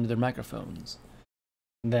hummed into their microphones.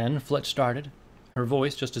 Then Fletch started, her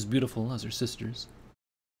voice just as beautiful as her sister's.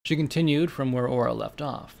 She continued from where Aura left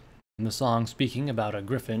off, in the song speaking about a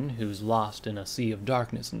griffin who's lost in a sea of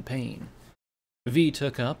darkness and pain. V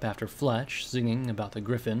took up after Fletch, singing about the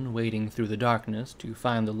griffin wading through the darkness to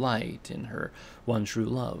find the light in her one true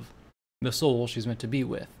love, the soul she's meant to be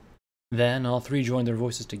with. Then all three joined their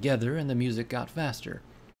voices together and the music got faster.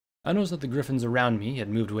 I noticed that the griffins around me had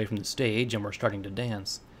moved away from the stage and were starting to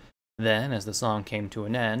dance. Then, as the song came to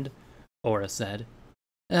an end, Aura said,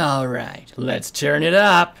 "All right, let's turn it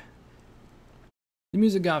up." The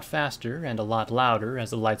music got faster and a lot louder as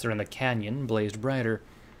the lights around the canyon blazed brighter.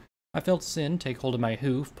 I felt Sin take hold of my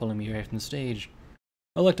hoof, pulling me away from the stage.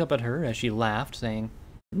 I looked up at her as she laughed, saying,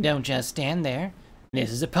 "Don't just stand there. This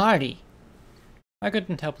is a party." I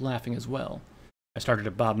couldn't help laughing as well. I started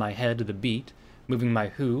to bob my head to the beat, moving my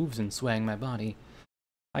hooves and swaying my body.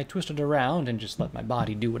 I twisted around and just let my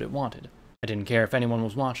body do what it wanted. I didn't care if anyone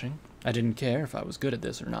was watching. I didn't care if I was good at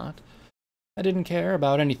this or not. I didn't care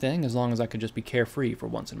about anything as long as I could just be carefree for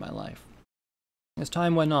once in my life. As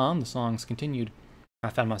time went on, the songs continued. I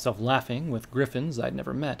found myself laughing with griffins I'd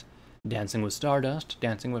never met, dancing with Stardust,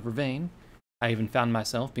 dancing with Vervain. I even found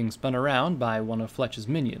myself being spun around by one of Fletch's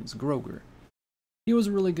minions, Groger. He was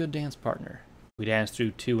a really good dance partner. We danced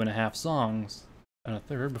through 2.5 songs, and a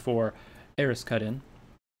third before Eris cut in.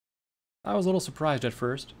 I was a little surprised at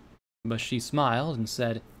first, but she smiled and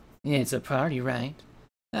said, "It's a party, right?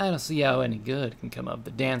 I don't see how any good can come of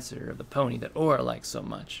the dancer of the pony that Aura likes so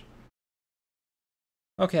much."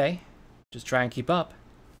 "Okay, just try and keep up,"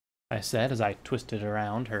 I said as I twisted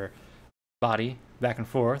around her body back and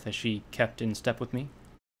forth as she kept in step with me.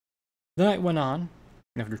 The night went on.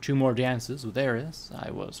 After 2 more dances with Eris,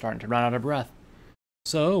 I was starting to run out of breath.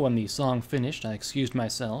 So when the song finished, I excused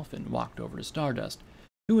myself and walked over to Stardust,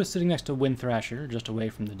 who was sitting next to Wind Thrasher just away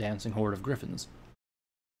from the dancing horde of griffins.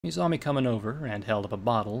 He saw me coming over and held up a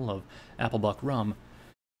bottle of Applebuck rum.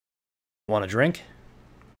 "Want a drink?"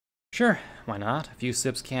 "Sure, why not? A few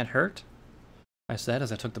sips can't hurt." I said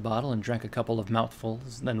as I took the bottle and drank a couple of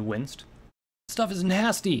mouthfuls, then winced. Stuff is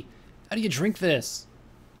nasty! How do you drink this?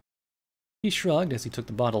 He shrugged as he took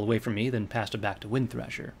the bottle away from me, then passed it back to Wind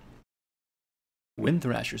Thrasher. Wind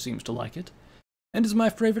Thrasher seems to like it, and is my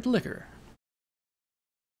favorite liquor.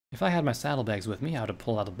 If I had my saddlebags with me, I would have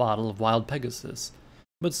pulled out a bottle of Wild Pegasus,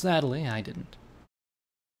 but sadly, I didn't.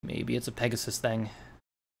 Maybe it's a Pegasus thing.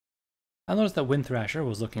 I noticed that Wind Thrasher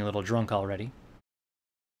was looking a little drunk already.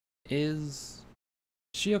 Is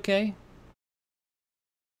she okay?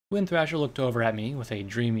 Wind Thrasher looked over at me with a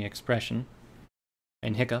dreamy expression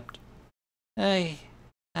and hiccuped. I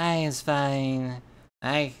is fine.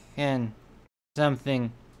 I can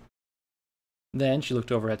something. Then she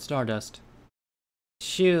looked over at Stardust.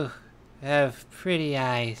 You have pretty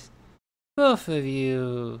eyes. Both of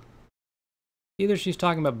you. Either she's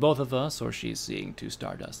talking about both of us or she's seeing two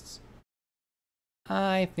Stardusts.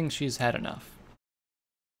 I think she's had enough.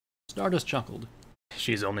 Stardust chuckled.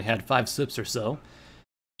 She's only had 5 sips or so.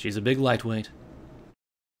 She's a big lightweight.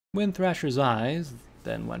 Wind Thrasher's eyes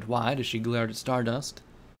then went wide as she glared at Stardust.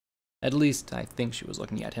 At least, I think she was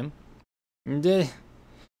looking at him. Did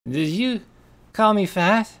you call me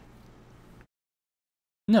fat?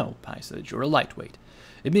 No, I said, you're a lightweight.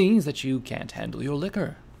 It means that you can't handle your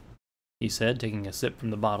liquor, he said, taking a sip from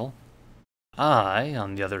the bottle. I,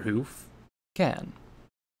 on the other hoof, can.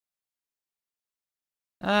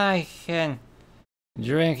 I can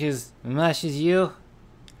drink as much as you.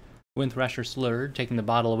 Wind Thrasher slurred, taking the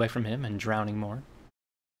bottle away from him and drowning more.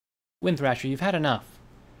 Wind Thrasher, you've had enough,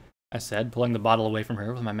 I said, pulling the bottle away from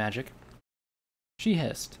her with my magic. She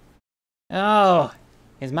hissed. Oh,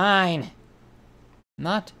 it's mine.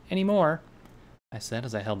 Not anymore, I said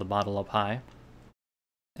as I held the bottle up high.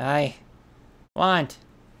 I want.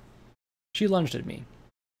 She lunged at me,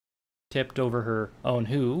 tipped over her own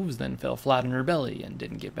hooves, then fell flat on her belly and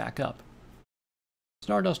didn't get back up.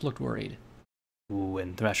 Stardust looked worried.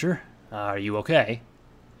 Wind Thrasher, are you okay?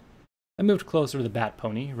 I moved closer to the Bat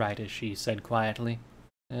Pony, right as she said quietly,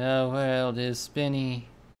 The world is spinny.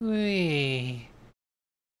 Wee.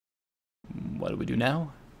 What do we do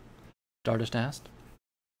now? Stardust asked.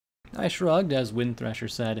 I shrugged as Wind Thrasher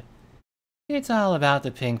said, It's all about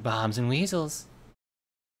the pink bombs and weasels.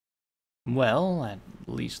 Well, at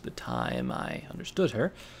least the time I understood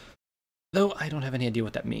her, though I don't have any idea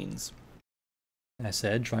what that means, I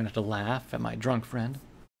said, trying not to laugh at my drunk friend.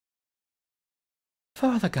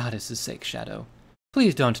 For the goddess's sake, Shadow,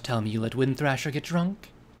 please don't tell me you let Wind Thrasher get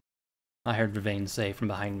drunk, I heard Vervain say from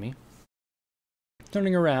behind me.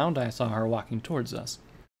 Turning around, I saw her walking towards us.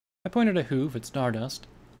 I pointed a hoof at Stardust.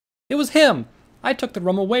 It was him! I took the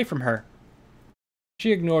rum away from her!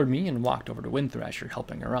 She ignored me and walked over to Wind Thrasher,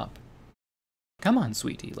 helping her up. Come on,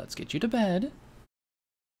 sweetie, let's get you to bed.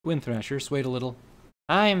 Wind Thrasher swayed a little.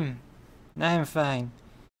 I'm fine.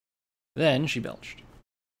 Then she belched.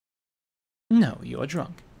 No, you're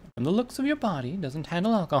drunk. From the looks of your body, doesn't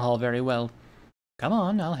handle alcohol very well. Come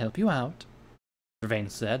on, I'll help you out, Vervain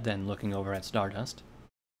said, then looking over at Stardust.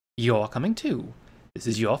 You're coming too. This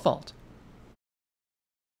is your fault.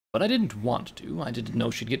 But I didn't want to. I didn't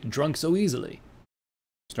know she'd get drunk so easily,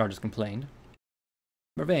 Stardust complained.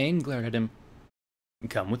 Vervain glared at him.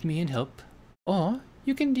 Come with me and help, or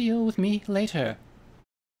you can deal with me later.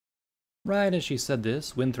 Right as she said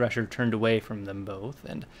this, Wind Thrasher turned away from them both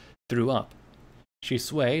and threw up. She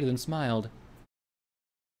swayed, then smiled.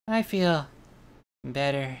 I feel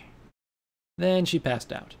better. Then she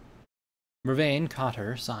passed out. Vervain caught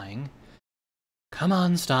her, sighing. Come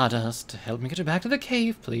on, Stardust, help me get her back to the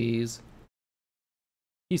cave, please.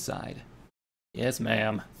 He sighed. Yes,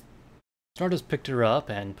 ma'am. Stardust picked her up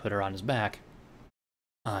and put her on his back.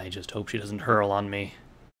 I just hope she doesn't hurl on me.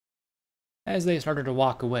 As they started to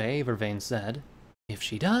walk away, Vervain said, If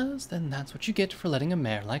she does, then that's what you get for letting a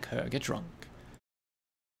mare like her get drunk.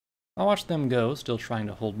 I watched them go, still trying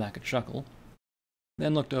to hold back a chuckle.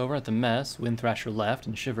 Then looked over at the mess Wind Thrasher left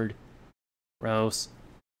and shivered. Gross.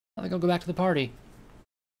 I think I'll go back to the party.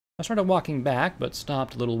 I started walking back, but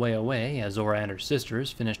stopped a little way away as Zora and her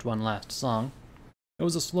sisters finished one last song. It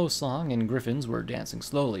was a slow song, and griffins were dancing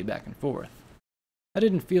slowly back and forth. I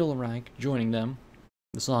didn't feel like joining them.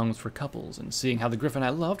 The song was for couples, and seeing how the griffin I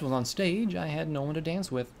loved was on stage, I had no one to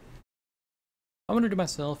dance with. I wondered to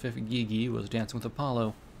myself if Gigi was dancing with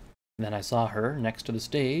Apollo. Then I saw her next to the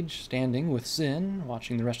stage, standing with Sin,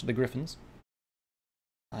 watching the rest of the griffins.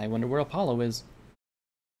 I wonder where Apollo is,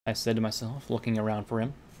 I said to myself, looking around for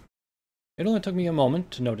him. It only took me a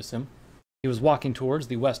moment to notice him. He was walking towards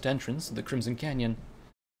the west entrance of the Crimson Canyon,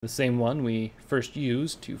 the same one we first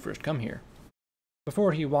used to first come here.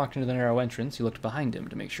 Before he walked into the narrow entrance, he looked behind him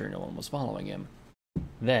to make sure no one was following him.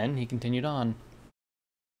 Then he continued on.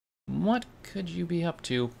 What could you be up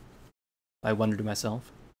to? I wondered to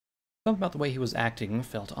myself. Something about the way he was acting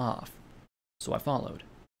felt off, so I followed.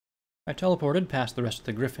 I teleported past the rest of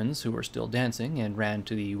the griffins who were still dancing and ran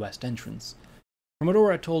to the west entrance. From what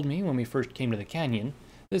Aurora told me when we first came to the canyon,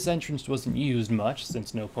 this entrance wasn't used much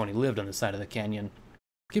since no pony lived on the side of the canyon.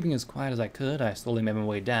 Keeping as quiet as I could, I slowly made my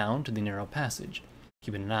way down to the narrow passage,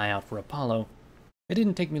 keeping an eye out for Apollo. It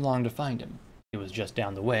didn't take me long to find him. He was just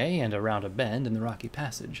down the way and around a bend in the rocky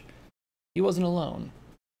passage. He wasn't alone.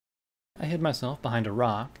 I hid myself behind a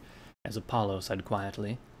rock, as Apollo said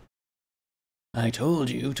quietly, I told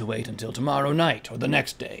you to wait until tomorrow night or the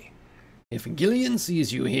next day. If Gillian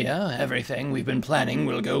sees you here, everything we've been planning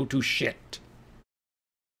will go to shit.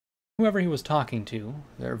 Whoever he was talking to,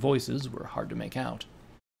 their voices were hard to make out,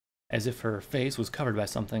 as if her face was covered by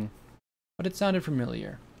something, but it sounded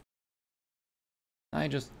familiar. I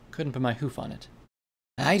just couldn't put my hoof on it.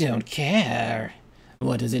 I don't care.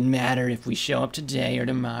 What does it matter if we show up today or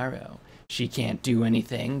tomorrow? She can't do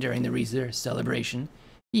anything during the Reaser celebration.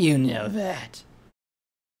 You know that.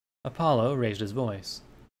 Apollo raised his voice.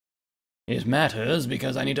 It matters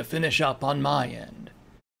because I need to finish up on my end.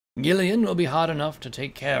 Gillian will be hard enough to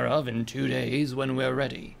take care of in 2 days when we're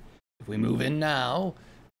ready. If we move in now,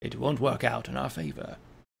 it won't work out in our favor.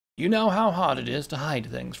 You know how hard it is to hide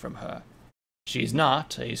things from her. She's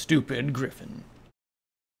not a stupid griffin.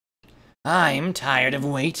 I'm tired of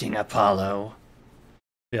waiting, Apollo,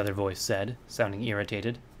 the other voice said, sounding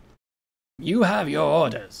irritated. You have your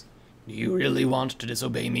orders. Do you really want to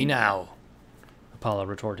disobey me now? Apollo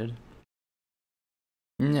retorted.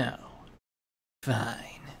 No.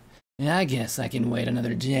 Fine. I guess I can wait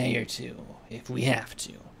another day or two, if we have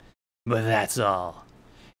to. But that's all.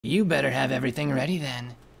 You better have everything ready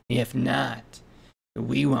then. If not,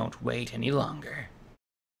 we won't wait any longer,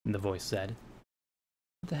 the voice said.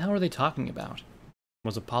 What the hell are they talking about?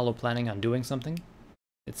 Was Apollo planning on doing something?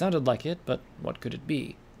 It sounded like it, but what could it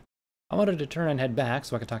be? I wanted to turn and head back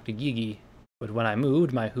so I could talk to Gigi, but when I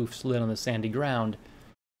moved, my hoof slid on the sandy ground.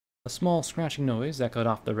 A small scratching noise echoed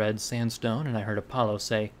off the red sandstone, and I heard Apollo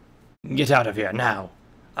say, Get out of here now.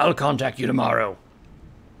 I'll contact you tomorrow.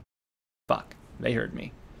 Fuck, they heard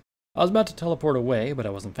me. I was about to teleport away, but I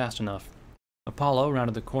wasn't fast enough. Apollo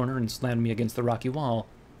rounded the corner and slammed me against the rocky wall.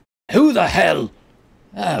 Who the hell?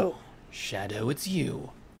 Oh, Shadow, it's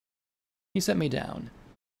you. He set me down.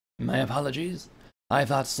 My apologies. I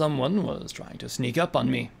thought someone was trying to sneak up on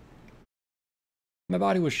me. My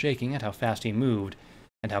body was shaking at how fast he moved,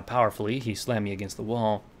 and how powerfully he slammed me against the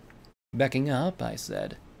wall. Backing up, I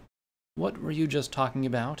said, What were you just talking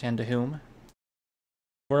about, and to whom?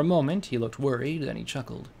 For a moment, he looked worried, then he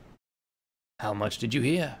chuckled. How much did you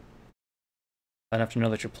hear? Enough to know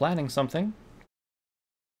that you're planning something.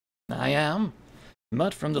 I am,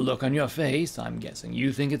 but from the look on your face, I'm guessing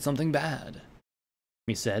you think it's something bad,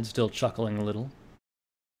 he said, still chuckling a little.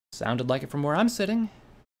 Sounded like it from where I'm sitting.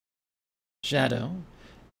 Shadow,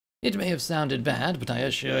 it may have sounded bad, but I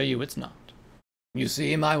assure you it's not. You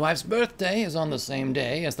see, my wife's birthday is on the same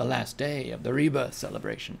day as the last day of the rebirth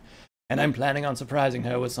celebration, and I'm planning on surprising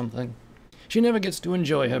her with something. She never gets to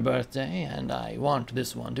enjoy her birthday, and I want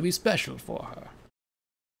this one to be special for her.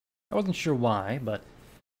 I wasn't sure why, but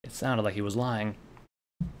it sounded like he was lying.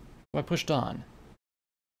 So I pushed on.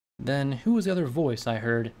 Then who was the other voice I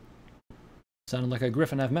heard? It sounded like a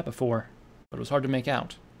griffin I've met before, but it was hard to make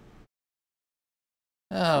out.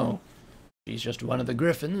 Oh, she's just one of the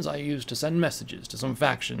griffins I used to send messages to some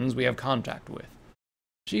factions we have contact with.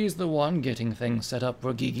 She's the one getting things set up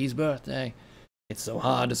for Gigi's birthday. It's so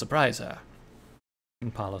hard to surprise her,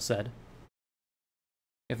 Apollo said.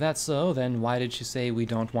 If that's so, then why did she say we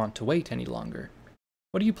don't want to wait any longer?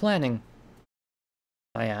 What are you planning?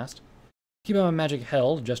 I asked, keeping my magic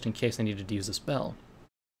held just in case I needed to use a spell.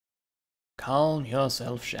 Calm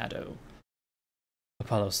yourself, Shadow,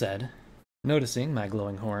 Apollo said, noticing my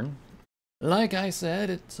glowing horn. Like I said,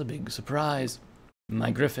 it's a big surprise.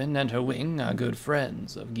 My griffin and her wing are good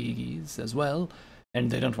friends of Gigi's as well, and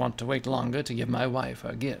they don't want to wait longer to give my wife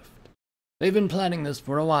her gift. They've been planning this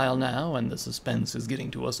for a while now, and the suspense is getting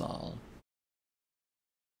to us all.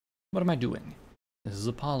 What am I doing? This is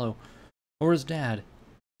Apollo, or his dad.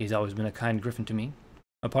 He's always been a kind griffin to me.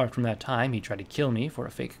 Apart from that time he tried to kill me for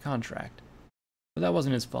a fake contract. But that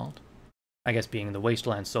wasn't his fault. I guess being in the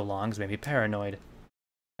wasteland so long has made me paranoid.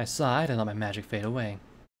 I sighed and let my magic fade away.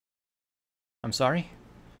 I'm sorry.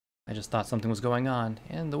 I just thought something was going on,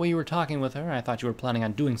 and the way you were talking with her, I thought you were planning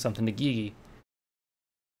on doing something to Gigi.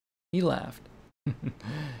 He laughed.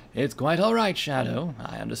 It's quite all right, Shadow.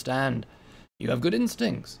 I understand. You have good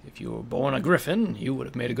instincts. If you were born a griffin, you would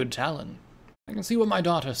have made a good Talon. I can see what my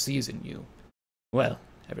daughter sees in you. Well,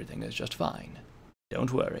 Everything is just fine.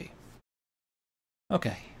 Don't worry.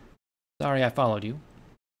 Okay. Sorry I followed you.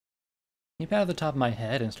 He patted the top of my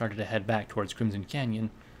head and started to head back towards Crimson Canyon.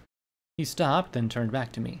 He stopped, then turned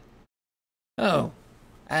back to me. Oh,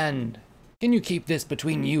 and can you keep this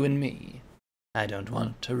between you and me? I don't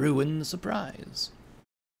want to ruin the surprise.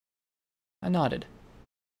 I nodded.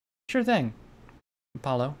 Sure thing,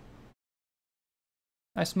 Apollo.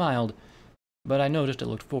 I smiled, but I noticed it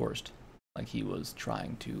looked forced, like he was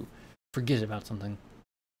trying to forget about something.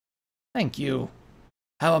 Thank you.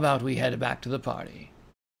 How about we head back to the party?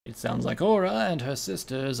 It sounds like Aura and her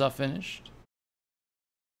sisters are finished.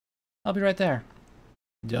 I'll be right there.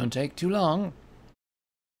 Don't take too long.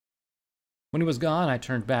 When he was gone, I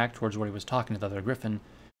turned back towards where he was talking to the other griffin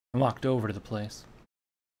and walked over to the place.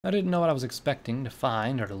 I didn't know what I was expecting to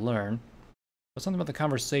find or to learn, but something about the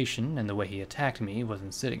conversation and the way he attacked me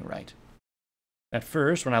wasn't sitting right. At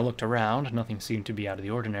first, when I looked around, nothing seemed to be out of the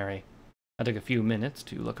ordinary. I took a few minutes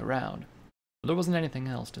to look around, but there wasn't anything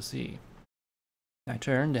else to see. I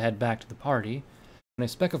turned to head back to the party, and a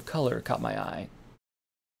speck of color caught my eye.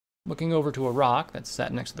 Looking over to a rock that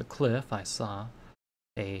sat next to the cliff, I saw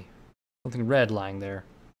something red lying there,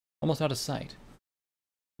 almost out of sight.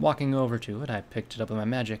 Walking over to it, I picked it up with my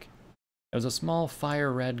magic. It was a small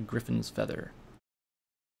fire-red griffin's feather.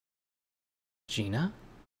 Gina?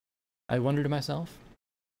 I wondered to myself.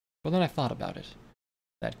 But then I thought about it.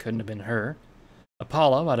 That couldn't have been her.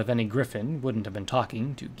 Apollo, out of any griffin, wouldn't have been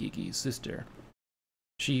talking to Gigi's sister.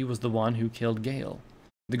 She was the one who killed Gale,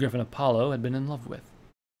 the griffin Apollo had been in love with.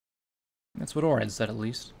 That's what Aura had said, at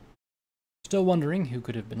least. Still wondering who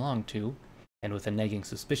could have belonged to, and with a nagging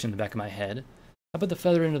suspicion in the back of my head, I put the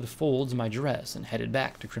feather into the folds of my dress and headed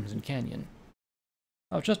back to Crimson Canyon.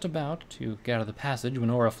 I was just about to get out of the passage when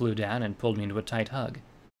Aura flew down and pulled me into a tight hug.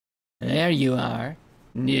 There you are.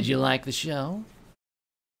 Did you like the show?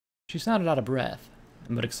 She sounded out of breath,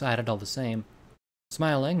 but excited all the same.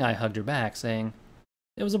 Smiling, I hugged her back, saying,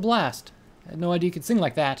 "It was a blast. I had no idea you could sing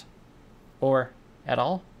like that. Or, at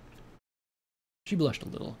all." She blushed a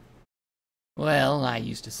little. Well, I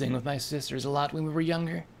used to sing with my sisters a lot when we were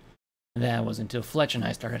younger. That was until Fletch and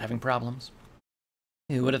I started having problems.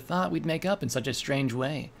 Who would have thought we'd make up in such a strange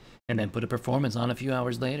way, and then put a performance on a few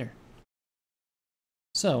hours later?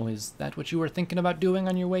 So, is that what you were thinking about doing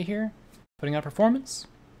on your way here? Putting on a performance?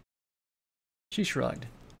 She shrugged.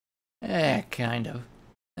 Kind of.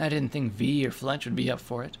 I didn't think V or Fletch would be up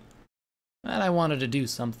for it. But I wanted to do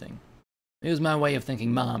something. It was my way of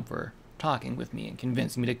thanking Mom for talking with me and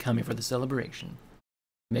convincing me to come here for the celebration.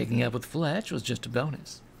 Making up with Fletch was just a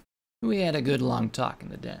bonus. We had a good long talk in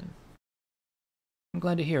the den. I'm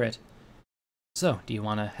glad to hear it. So, do you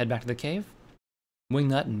want to head back to the cave?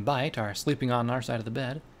 Wingnut and Bite are sleeping on our side of the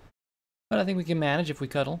bed, but I think we can manage if we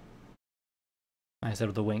cuddle, I said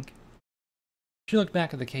with a wink. She looked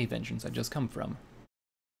back at the cave entrance I'd just come from.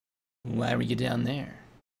 Why were you down there?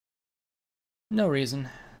 No reason.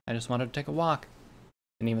 I just wanted to take a walk.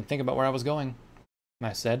 Didn't even think about where I was going,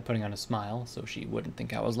 I said, putting on a smile so she wouldn't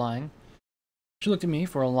think I was lying. She looked at me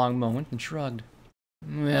for a long moment and shrugged.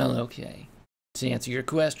 Well, okay. To answer your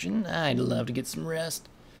question, I'd love to get some rest.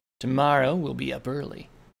 Tomorrow we'll be up early.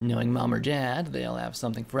 Knowing Mom or Dad, they'll have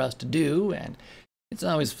something for us to do, and it's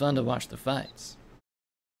always fun to watch the fights.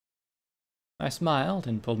 I smiled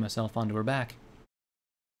and pulled myself onto her back.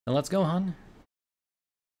 Then let's go, hon.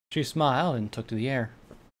 She smiled and took to the air.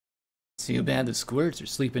 Too bad the squirts are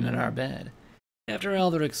sleeping in our bed. After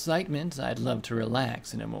all their excitement, I'd love to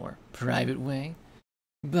relax in a more private way.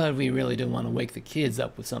 But we really don't want to wake the kids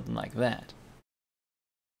up with something like that.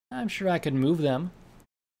 I'm sure I could move them,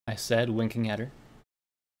 I said, winking at her.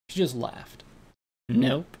 She just laughed.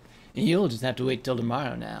 Nope. You'll just have to wait till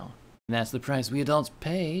tomorrow now. That's the price we adults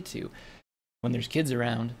pay when there's kids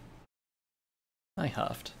around. I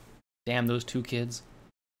huffed. Damn those two kids.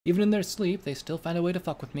 Even in their sleep, they still find a way to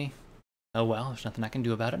fuck with me. Oh well, there's nothing I can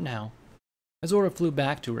do about it now. As Aura flew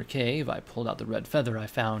back to her cave, I pulled out the red feather I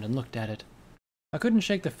found and looked at it. I couldn't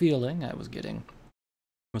shake the feeling I was getting.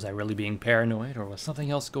 Was I really being paranoid, or was something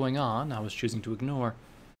else going on I was choosing to ignore?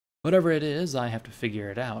 Whatever it is, I have to figure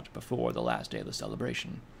it out before the last day of the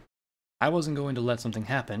celebration. I wasn't going to let something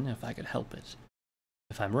happen if I could help it.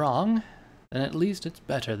 If I'm wrong, then at least it's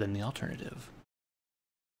better than the alternative.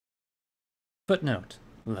 Footnote: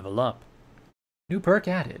 level up. New perk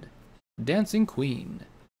added: Dancing Queen.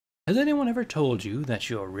 Has anyone ever told you that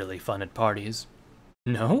you're really fun at parties?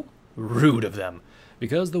 No? Rude of them,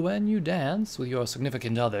 because when you dance with your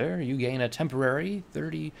significant other, you gain a temporary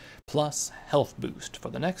 30+ health boost for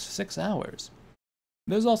the next 6 hours.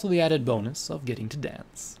 There's also the added bonus of getting to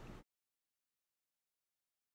dance.